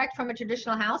contract from a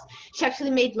traditional house, she actually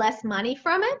made less money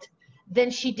from it than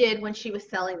she did when she was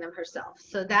selling them herself.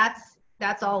 So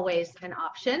that's always an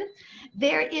option.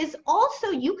 There is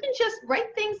also, you can just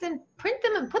write things and print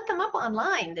them and put them up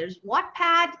online. There's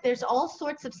Wattpad, there's all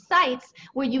sorts of sites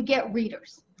where you get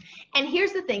readers. And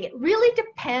here's the thing, it really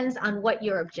depends on what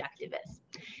your objective is.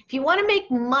 If you want to make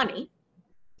money,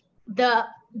 the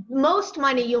most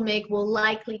money you'll make will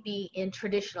likely be in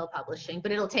traditional publishing,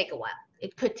 but it'll take a while.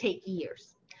 It could take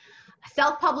years.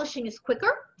 Self-publishing is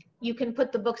quicker. You can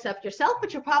put the books up yourself,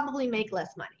 but you'll probably make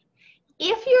less money.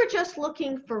 If you're just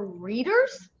looking for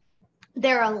readers,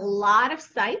 there are a lot of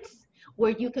sites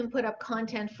where you can put up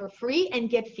content for free and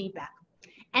get feedback.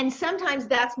 And sometimes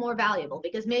that's more valuable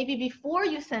because maybe before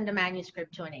you send a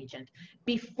manuscript to an agent,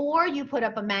 before you put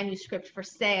up a manuscript for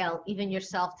sale, even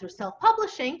yourself through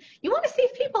self-publishing, you want to see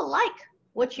if people like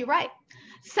what you write.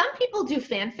 Some people do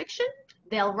fan fiction.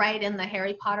 They'll write in the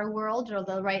Harry Potter world, or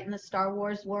they'll write in the Star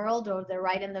Wars world, or they'll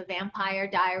write in the Vampire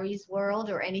Diaries world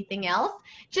or anything else,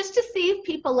 just to see if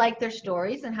people like their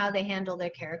stories and how they handle their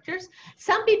characters.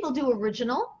 Some people do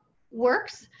original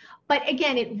works, but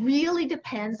again, it really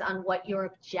depends on what your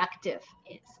objective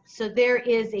is. So there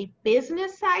is a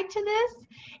business side to this,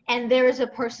 and there is a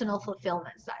personal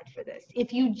fulfillment side for this.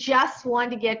 If you just want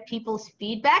to get people's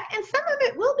feedback, and some of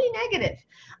it will be negative.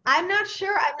 I'm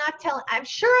sure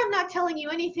I'm not telling you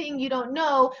anything you don't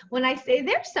know when I say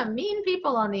there's some mean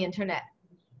people on the internet.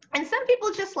 And some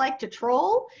people just like to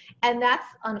troll, and that's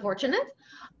unfortunate.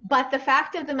 But the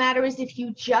fact of the matter is, if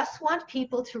you just want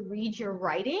people to read your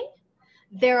writing,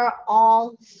 there are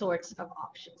all sorts of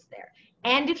options there.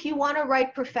 And if you want to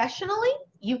write professionally,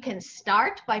 you can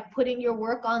start by putting your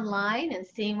work online and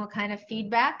seeing what kind of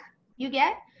feedback you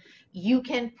get. You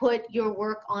can put your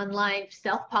work online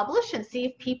self-publish and see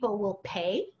if people will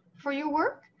pay for your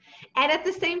work. And at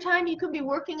the same time, you could be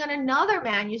working on another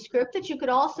manuscript that you could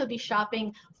also be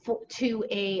shopping to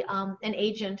an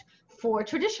agent for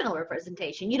traditional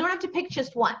representation. You don't have to pick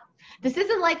just one. This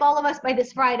isn't like all of us by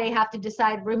this Friday have to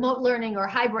decide remote learning or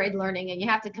hybrid learning and you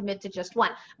have to commit to just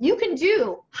one. You can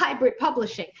do hybrid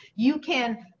publishing. You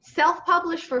can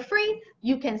self-publish for free,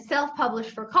 you can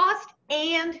self-publish for cost,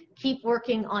 and keep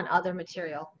working on other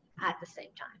material at the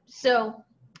same time. So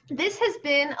this has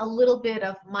been a little bit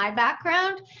of my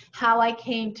background, how I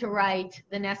came to write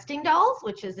The Nesting Dolls,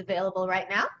 which is available right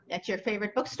now at your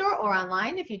favorite bookstore or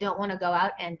online if you don't want to go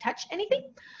out and touch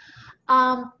anything.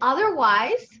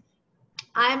 Otherwise,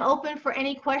 I'm open for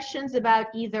any questions about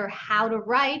either how to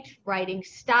write, writing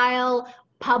style,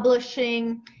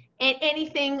 publishing, and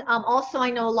anything. Also, I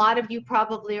know a lot of you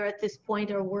probably are at this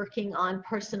point are working on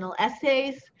personal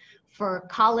essays for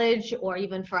college or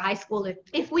even for high school,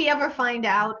 if we ever find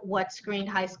out what screened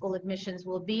high school admissions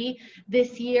will be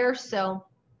this year. So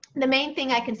the main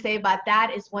thing I can say about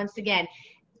that is, once again,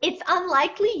 it's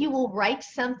unlikely you will write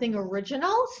something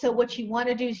original. So what you want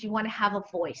to do is you want to have a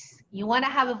voice. You want to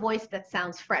have a voice that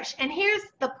sounds fresh. And here's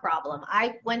the problem.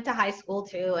 I went to high school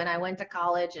too, and I went to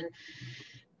college, and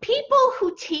people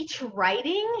who teach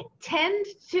writing tend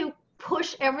to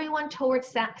push everyone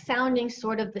towards sounding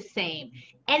sort of the same.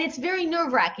 And it's very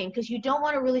nerve-wracking because you don't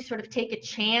want to really sort of take a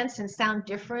chance and sound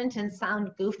different and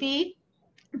sound goofy.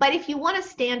 But if you want to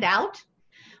stand out,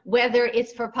 whether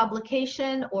it's for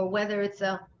publication or whether it's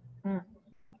a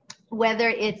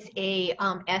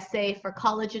essay for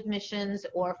college admissions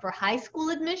or for high school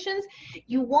admissions,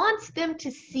 you want them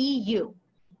to see you.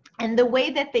 And the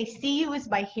way that they see you is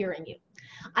by hearing you.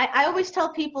 I always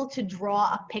tell people to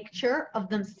draw a picture of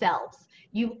themselves.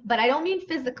 But I don't mean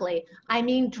physically. I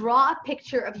mean draw a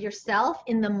picture of yourself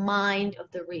in the mind of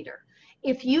the reader.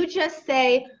 If you just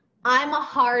say, I'm a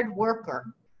hard worker,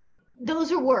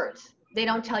 those are words. They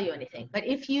don't tell you anything. But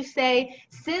if you say,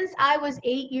 since I was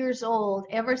 8 years old,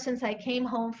 ever since I came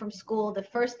home from school, the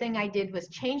first thing I did was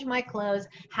change my clothes,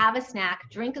 have a snack,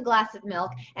 drink a glass of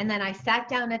milk, and then I sat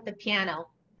down at the piano.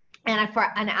 And for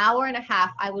an hour and a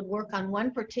half, I would work on one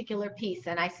particular piece.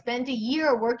 And I spent a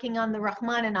year working on the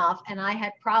Rachmaninoff, and I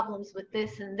had problems with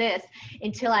this and this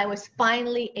until I was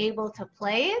finally able to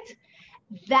play it.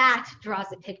 That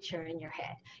draws a picture in your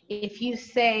head. If you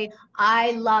say,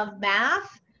 I love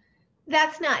math,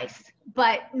 that's nice.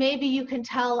 But maybe you can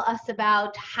tell us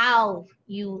about how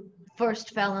you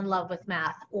first fell in love with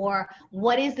math, or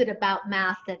what is it about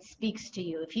math that speaks to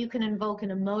you? If you can invoke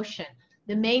an emotion.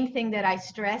 The main thing that I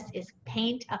stress is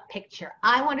paint a picture.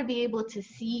 I want to be able to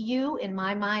see you in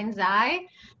my mind's eye,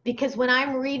 because when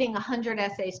I'm reading 100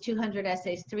 essays, 200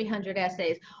 essays, 300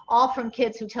 essays, all from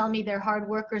kids who tell me they're hard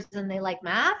workers and they like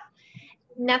math,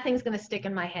 nothing's going to stick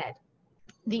in my head.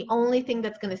 The only thing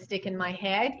that's going to stick in my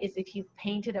head is if you've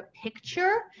painted a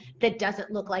picture that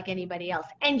doesn't look like anybody else.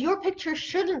 And your picture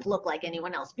shouldn't look like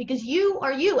anyone else, because you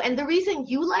are you. And the reason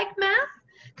you like math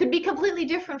could be completely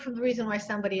different from the reason why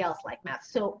somebody else liked math.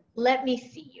 So let me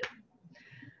see you.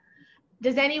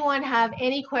 Does anyone have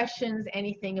any questions,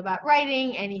 anything about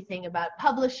writing, anything about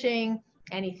publishing,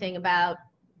 anything about,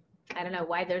 I don't know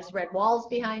why there's red walls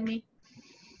behind me?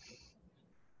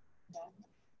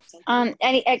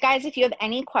 Guys, if you have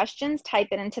any questions, type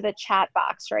it into the chat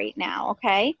box right now,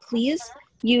 okay? Please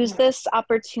use this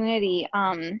opportunity.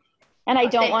 And I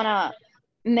don't want to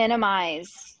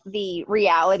minimize the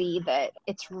reality that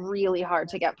it's really hard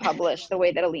to get published the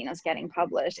way that Alina's getting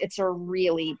published. It's a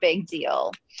really big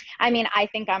deal. I mean, I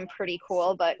think I'm pretty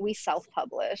cool, but we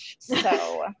self-publish,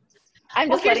 so I'm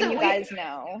just letting you guys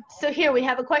know. So here we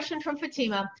have a question from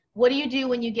Fatima. What do you do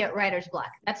when you get writer's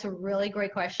block? That's a really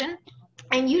great question.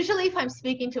 And usually if I'm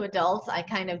speaking to adults, I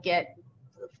kind of get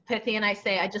pithy and I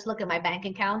say, I just look at my bank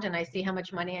account and I see how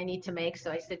much money I need to make,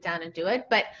 so I sit down and do it.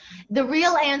 But the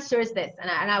real answer is this, and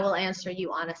I will answer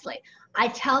you honestly. I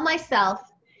tell myself,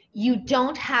 you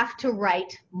don't have to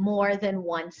write more than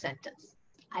one sentence.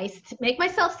 I make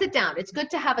myself sit down. It's good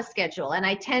to have a schedule, and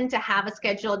I tend to have a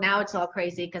schedule. Now it's all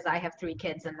crazy because I have 3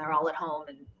 kids and they're all at home,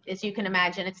 and as you can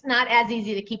imagine, it's not as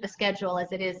easy to keep a schedule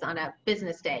as it is on a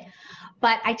business day.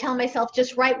 But I tell myself,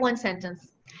 just write one sentence.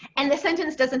 And the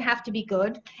sentence doesn't have to be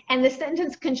good, and the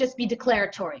sentence can just be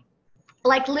declaratory.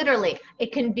 Like literally,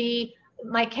 it can be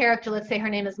my character, let's say her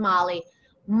name is Molly.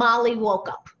 Molly woke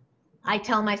up. I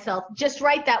tell myself, just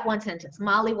write that one sentence,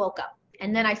 Molly woke up.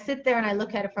 And then I sit there and I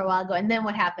look at it for a while and go, and then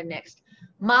what happened next?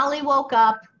 Molly woke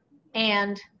up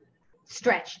and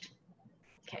stretched.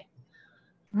 Okay.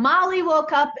 Molly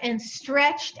woke up and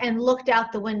stretched and looked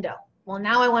out the window. Well,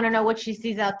 now I want to know what she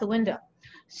sees out the window.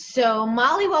 So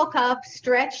Molly woke up,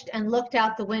 stretched, and looked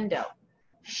out the window.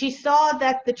 She saw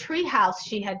that the tree house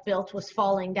she had built was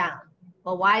falling down.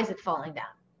 Well, why is it falling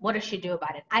down? What does she do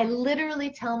about it? I literally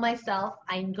tell myself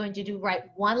I'm going to write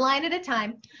one line at a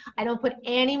time. I don't put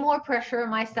any more pressure on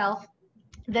myself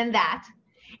than that.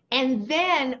 And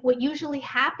then what usually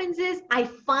happens is I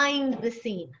find the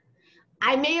scene.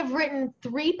 I may have written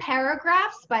 3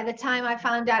 paragraphs by the time I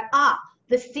found out,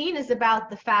 the scene is about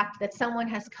the fact that someone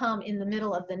has come in the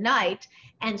middle of the night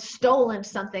and stolen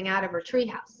something out of her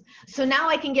treehouse. So now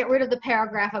I can get rid of the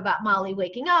paragraph about Molly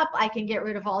waking up. I can get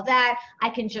rid of all that. I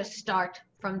can just start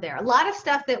from there. A lot of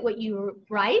stuff that what you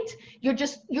write,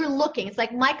 you're looking. It's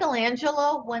like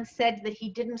Michelangelo once said that he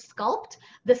didn't sculpt.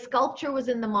 The sculpture was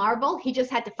in the marble. He just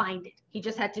had to find it. He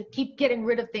just had to keep getting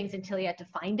rid of things until he had to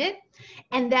find it.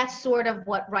 And that's sort of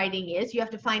what writing is. You have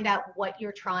to find out what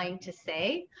you're trying to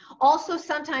say. Also,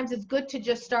 sometimes it's good to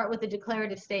just start with a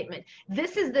declarative statement.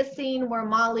 This is the scene where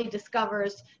Molly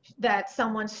discovers that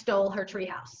someone stole her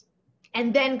treehouse.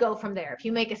 and then go from there. If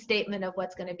you make a statement of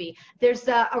what's going to be. There's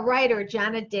a writer,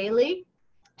 Janet Daly.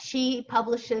 She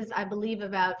publishes, I believe,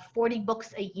 about 40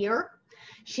 books a year.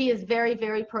 She is very,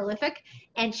 very prolific.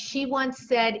 And she once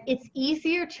said, it's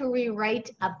easier to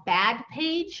rewrite a bad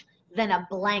page than a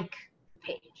blank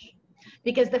page.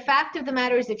 Because the fact of the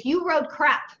matter is, if you wrote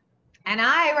crap, and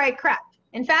I write crap,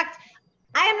 in fact,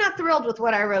 I am not thrilled with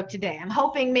what I wrote today. I'm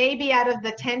hoping maybe out of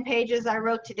the 10 pages I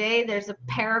wrote today, there's a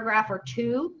paragraph or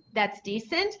two that's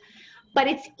decent. But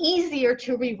it's easier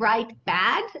to rewrite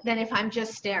bad than if I'm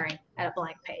just staring at a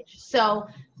blank page. So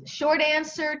short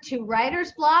answer to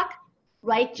writer's block,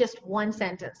 write just one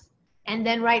sentence, and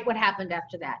then write what happened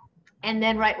after that, and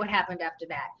then write what happened after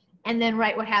that, and then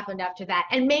write what happened after that.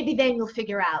 And maybe then you'll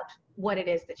figure out what it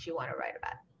is that you want to write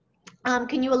about.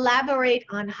 Can you elaborate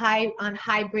on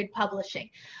hybrid publishing?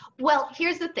 Well,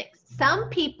 here's the thing. Some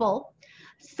people,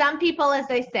 as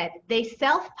I said, they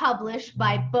self-publish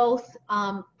by both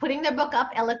putting their book up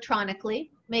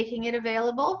electronically, making it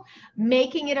available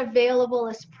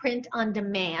as print on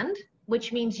demand,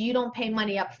 which means you don't pay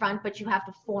money up front, but you have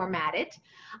to format it,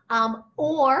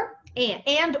 or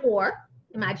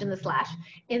imagine the slash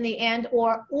in the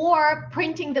or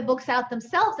printing the books out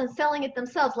themselves and selling it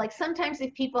themselves. Like sometimes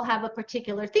if people have a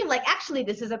particular theme, like actually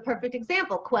this is a perfect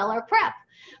example, Kweller Prep.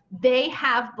 They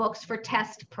have books for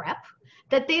test prep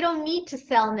that they don't need to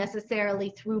sell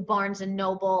necessarily through Barnes &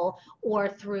 Noble or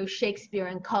through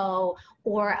Shakespeare & Co.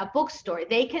 or a bookstore.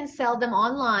 They can sell them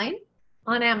online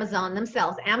on Amazon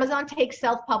themselves. Amazon takes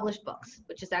self-published books,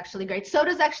 which is actually great. So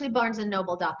does actually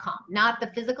barnesandnoble.com, not the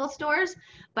physical stores,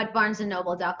 but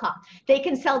barnesandnoble.com. They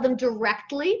can sell them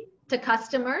directly to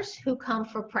customers who come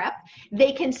for prep.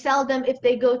 They can sell them if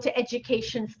they go to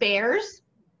education fairs.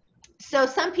 So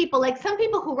some people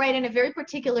who write in a very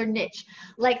particular niche,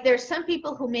 like there's some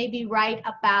people who maybe write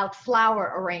about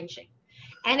flower arranging.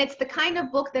 And it's the kind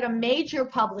of book that a major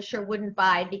publisher wouldn't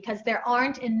buy because there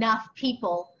aren't enough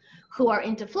people who are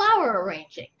into flower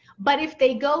arranging. But if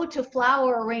they go to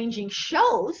flower arranging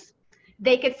shows,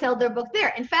 they could sell their book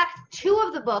there. In fact, two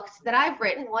of the books that I've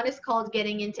written, one is called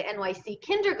Getting into NYC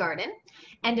Kindergarten,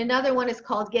 and another one is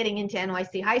called Getting into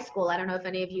NYC High School. I don't know if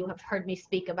any of you have heard me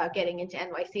speak about Getting into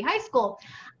NYC High School.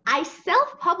 I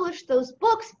self-published those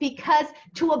books because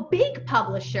to a big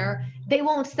publisher, they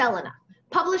won't sell enough.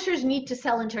 Publishers need to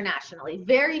sell internationally.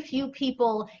 Very few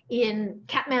people in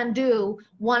Kathmandu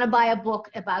want to buy a book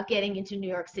about getting into New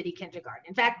York City kindergarten.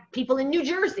 In fact, people in New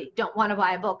Jersey don't want to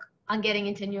buy a book on getting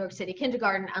into New York City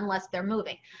kindergarten unless they're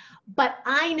moving. But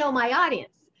I know my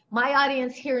audience. My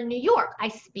audience here in New York, I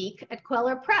speak at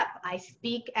Kweller Prep. I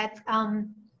speak at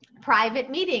private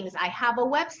meetings. I have a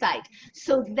website.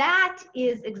 So that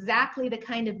is exactly the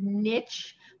kind of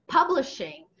niche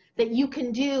publishing that you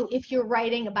can do if you're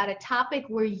writing about a topic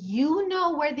where you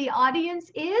know where the audience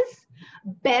is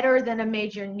better than a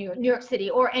major New York City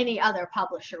or any other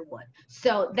publisher would.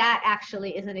 So that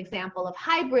actually is an example of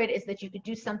hybrid, is that you could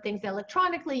do some things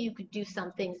electronically, you could do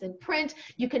some things in print,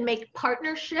 you can make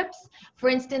partnerships. For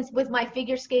instance, with my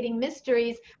figure skating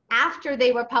mysteries, after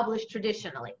they were published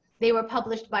traditionally, they were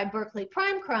published by Berkeley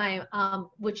Prime Crime,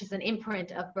 which is an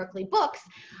imprint of Berkeley Books.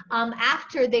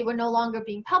 After they were no longer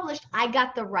being published, I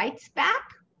got the rights back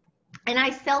and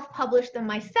I self-published them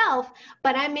myself,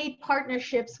 but I made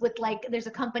partnerships with, like, there's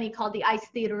a company called the Ice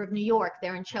Theater of New York.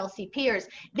 They're in Chelsea Piers.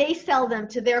 They sell them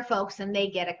to their folks and they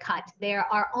get a cut. There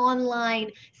are online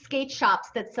skate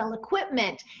shops that sell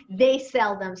equipment. They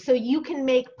sell them. So you can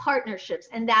make partnerships,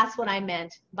 and that's what I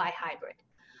meant by hybrid.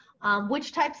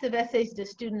 Which types of essays do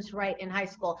students write in high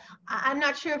school? I'm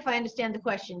not sure if I understand the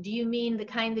question. Do you mean the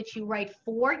kind that you write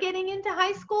for getting into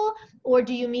high school, or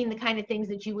do you mean the kind of things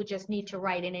that you would just need to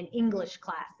write in an English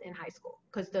class in high school?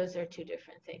 Because those are two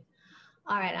different things.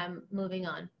 All right, I'm moving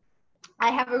on. I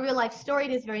have a real life story.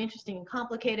 It is very interesting and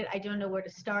complicated. I don't know where to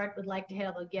start. Would like to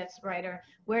have a guest writer.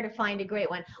 Where to find a great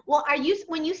one? Well,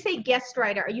 when you say guest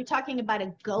writer, are you talking about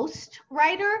a ghost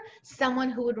writer,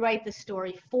 someone who would write the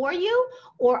story for you,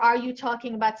 or are you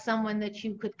talking about someone that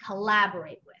you could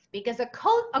collaborate with? Because a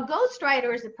ghost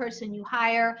writer is a person you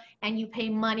hire and you pay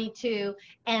money to,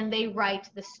 and they write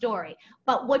the story.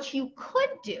 But what you could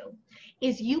do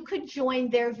is you could join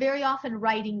their very often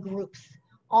writing groups.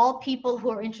 All people who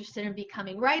are interested in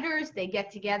becoming writers, they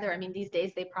get together. I mean, these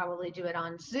days they probably do it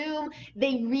on Zoom.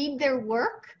 They read their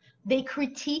work. They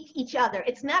critique each other.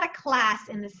 It's not a class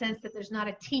in the sense that there's not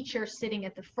a teacher sitting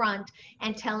at the front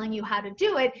and telling you how to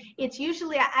do it. It's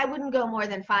usually, I wouldn't go more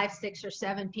than 5, 6, or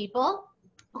 7 people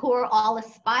who are all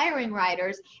aspiring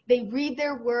writers. They read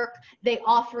their work. They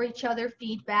offer each other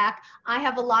feedback. I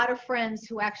have a lot of friends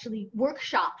who actually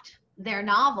workshopped their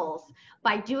novels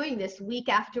by doing this week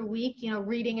after week, you know,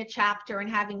 reading a chapter and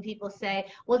having people say,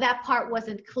 well, that part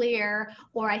wasn't clear,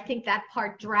 or I think that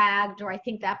part dragged, or I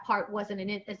think that part wasn't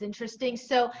as interesting.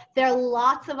 So there are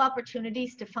lots of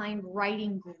opportunities to find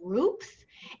writing groups.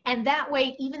 And that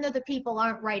way, even though the people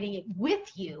aren't writing it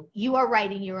with you, you are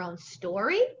writing your own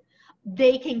story.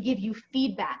 They can give you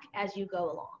feedback as you go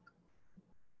along.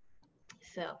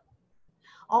 So.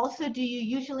 Also, do you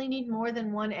usually need more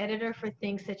than one editor for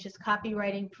things such as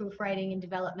copywriting, proofwriting, and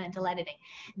developmental editing?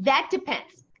 That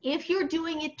depends. If you're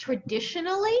doing it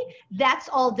traditionally, that's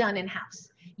all done in-house.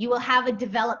 You will have a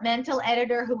developmental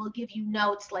editor who will give you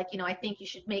notes like, you know, I think you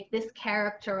should make this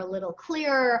character a little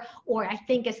clearer, or I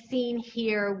think a scene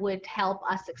here would help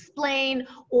us explain,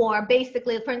 or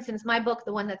basically, for instance, my book,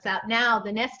 the one that's out now,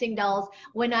 The Nesting Dolls,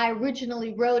 when I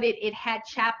originally wrote it, it had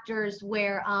chapters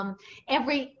where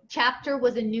every chapter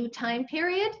was a new time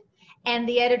period. And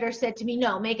the editor said to me,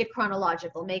 no, make it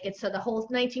chronological. Make it so the whole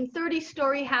 1930s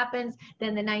story happens,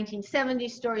 then the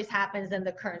 1970s stories happens, then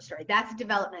the current story. That's a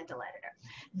developmental editor.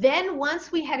 Then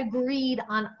once we had agreed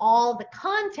on all the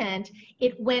content,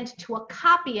 it went to a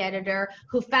copy editor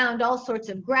who found all sorts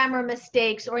of grammar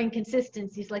mistakes or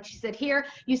inconsistencies. Like she said, here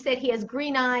you said he has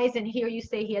green eyes, and here you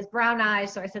say he has brown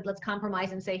eyes. So I said, let's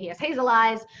compromise and say he has hazel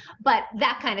eyes, but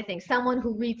that kind of thing. Someone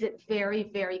who reads it very,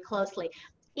 very closely.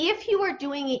 If you are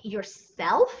doing it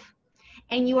yourself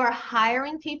and you are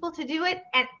hiring people to do it,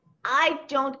 and I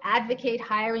don't advocate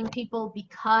hiring people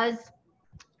because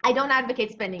I don't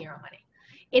advocate spending your own money.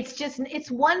 It's just, it's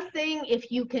one thing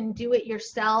if you can do it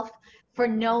yourself for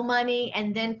no money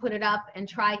and then put it up and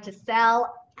try to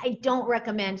sell. I don't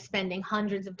recommend spending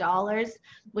hundreds of dollars,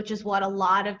 which is what a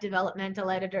lot of developmental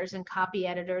editors and copy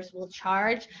editors will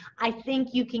charge. I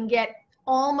think you can get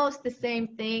almost the same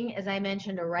thing as I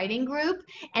mentioned, a writing group,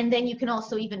 and then you can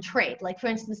also even trade. Like for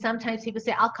instance, sometimes people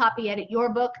say, I'll copy edit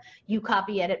your book, you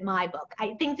copy edit my book.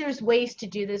 I think there's ways to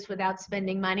do this without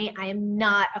spending money. I am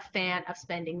not a fan of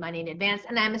spending money in advance,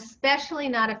 and I'm especially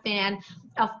not a fan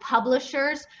of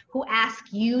publishers who ask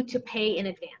you to pay in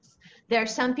advance. There are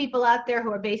some people out there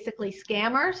who are basically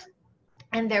scammers,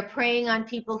 and they're preying on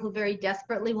people who very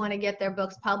desperately want to get their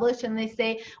books published, and they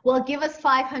say, well, give us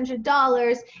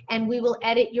 $500 and we will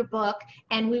edit your book,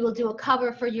 and we will do a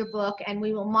cover for your book, and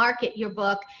we will market your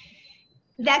book.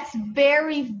 That's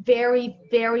very, very,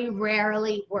 very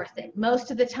rarely worth it.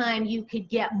 Most of the time you could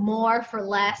get more for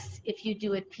less if you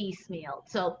do it piecemeal.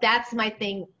 So that's my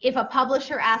thing. If a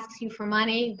publisher asks you for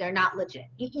money, they're not legit.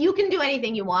 You can do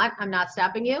anything you want. I'm not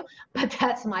stopping you, but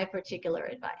that's my particular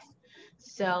advice.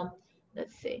 So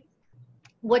let's see.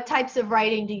 What types of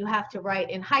writing do you have to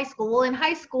write in high school? Well, in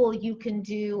high school, you can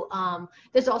do,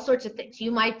 there's all sorts of things.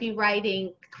 You might be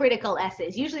writing critical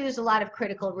essays. Usually there's a lot of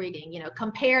critical reading, you know,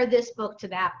 compare this book to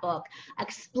that book,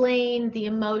 explain the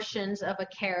emotions of a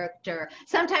character.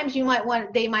 Sometimes you might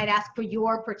want, they might ask for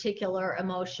your particular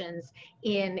emotions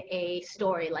in a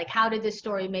story, like how did this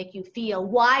story make you feel?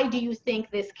 Why do you think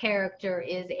this character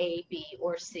is A, B,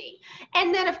 or C?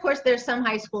 And then of course there's some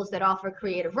high schools that offer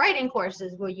creative writing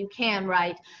courses where you can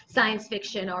write science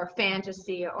fiction or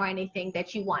fantasy or anything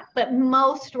that you want. But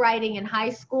most writing in high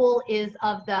school is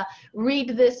of the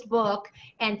read this book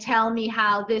and tell me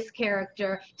how this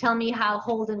character, tell me how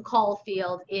Holden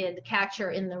Caulfield in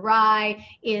Catcher in the Rye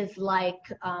is like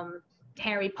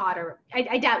Harry Potter.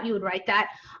 I doubt you would write that.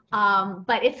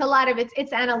 But it's a lot of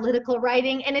it's analytical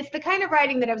writing, and it's the kind of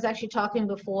writing that I was actually talking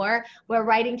before, where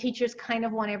writing teachers kind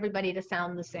of want everybody to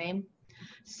sound the same.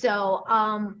 So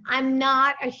I'm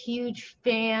not a huge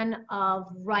fan of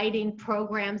writing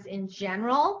programs in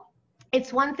general.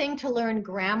 It's one thing to learn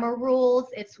grammar rules,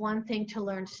 it's one thing to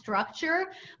learn structure,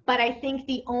 but I think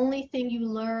the only thing you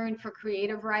learn for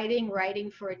creative writing, writing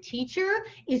for a teacher,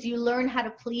 is you learn how to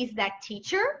please that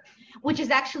teacher, which is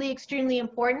actually extremely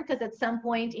important because at some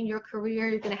point in your career,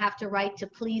 you're going to have to write to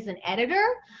please an editor,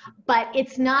 but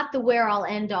it's not the where-all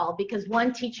end-all, because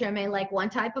one teacher may like one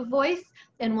type of voice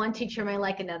and one teacher may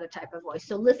like another type of voice.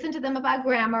 So listen to them about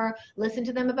grammar, listen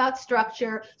to them about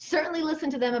structure, certainly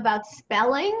listen to them about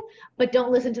spelling, but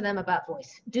don't listen to them about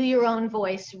voice. Do your own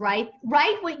voice, write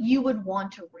what you would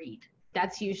want to read.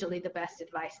 That's usually the best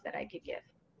advice that I could give.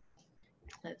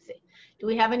 Let's see. Do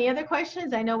we have any other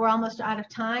questions? I know we're almost out of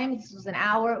time. This was an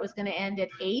hour. It was going to end at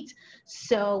 8.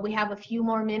 So we have a few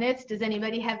more minutes. Does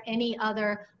anybody have any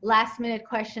other last minute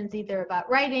questions, either about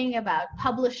writing, about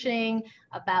publishing,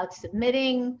 about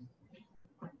submitting?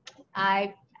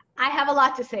 I have a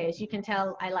lot to say. As you can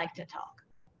tell, I like to talk.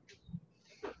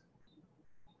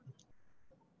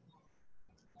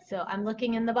 So I'm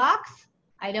looking in the box.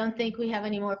 I don't think we have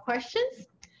any more questions.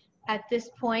 at this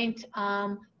point,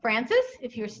 Francis,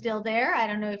 if you're still there, I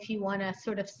don't know if you want to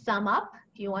sort of sum up,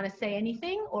 if you want to say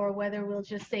anything, or whether we'll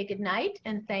just say goodnight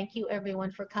and thank you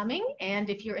everyone for coming. And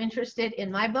if you're interested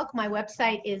in my book, my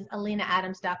website is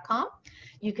alinaadams.com.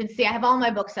 You can see I have all my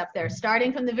books up there,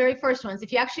 starting from the very first ones.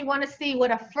 If you actually want to see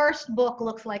what a first book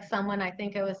looks like, someone, I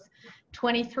think I was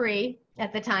 23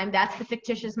 at the time, that's The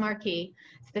Fictitious Marquis.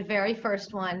 It's the very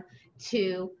first one,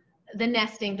 to The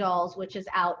Nesting Dolls, which is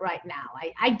out right now.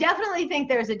 I definitely think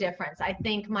there's a difference. I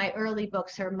think my early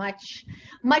books are much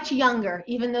younger,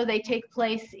 even though they take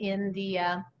place in the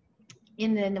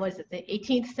what is it, the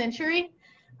 18th century.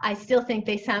 I still think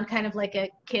they sound kind of like a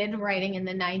kid writing in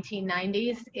the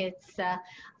 1990s. It's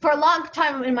for a long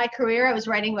time in my career, I was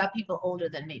writing about people older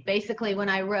than me. Basically, when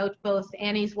I wrote both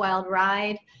Annie's Wild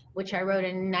Ride, which I wrote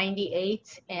in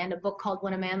 '98, and a book called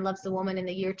When a Man Loves a Woman in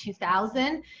the year 2000.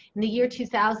 In the year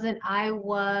 2000, I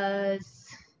was,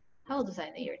 how old was I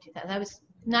in the year 2000? I was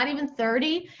not even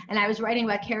 30, and I was writing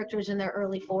about characters in their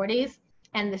early 40s,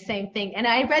 and the same thing. And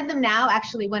I read them now,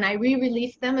 actually, when I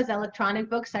re-released them as electronic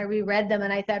books, I reread them,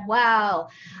 and I thought, wow,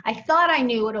 I thought I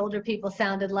knew what older people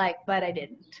sounded like, but I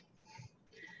didn't.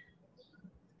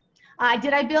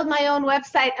 Did I build my own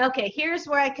website? Okay, here's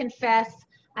where I confess.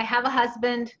 I have a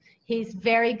husband. He's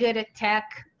very good at tech.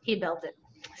 He built it.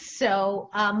 So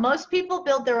most people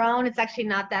build their own. It's actually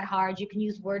not that hard. You can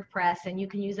use WordPress and you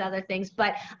can use other things,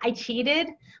 but I cheated.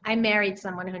 I married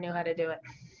someone who knew how to do it.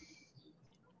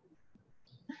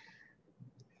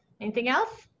 Anything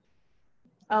else?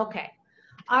 Okay.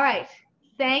 All right.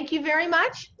 Thank you very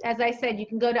much. As I said, you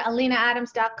can go to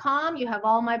alinaadams.com. You have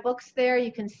all my books there.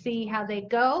 You can see how they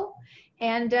go.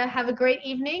 And have a great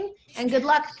evening and good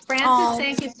luck. Francis,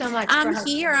 thank you so much. I'm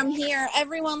here.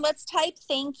 Everyone, let's type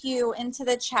thank you into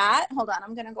the chat. Hold on,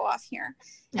 I'm going to go off here.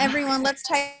 Everyone, let's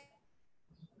type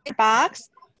box.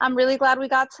 I'm really glad we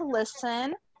got to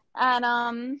listen.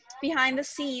 And behind the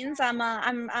scenes, I'm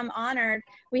honored.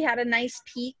 We had a nice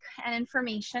peek and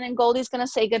information. And Goldie's going to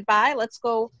say goodbye. Let's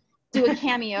go do a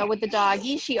cameo with the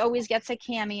doggy. She always gets a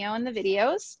cameo in the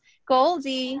videos.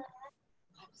 Goldie.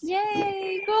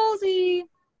 Yay, Goldie.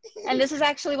 And this is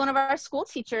actually one of our school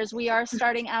teachers. We are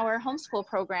starting our homeschool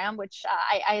program, which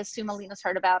I assume Alina's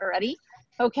heard about already.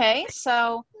 Okay,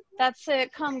 so that's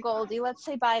it. Come, Goldie. Let's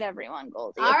say bye to everyone,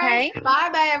 Goldie. All okay? Right.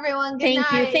 Bye, everyone. Good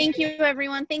night. Thank you,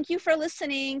 everyone. Thank you for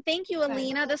listening. Thank you,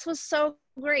 Alina. This was so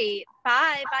great.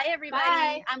 Bye, everybody.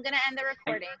 Bye. I'm going to end the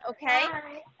recording, okay?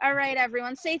 Bye. All right,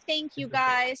 everyone. Say thank you,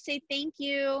 guys. Say thank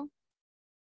you.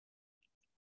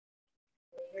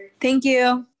 Thank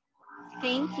you.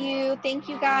 Thank you. Thank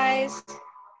you, guys.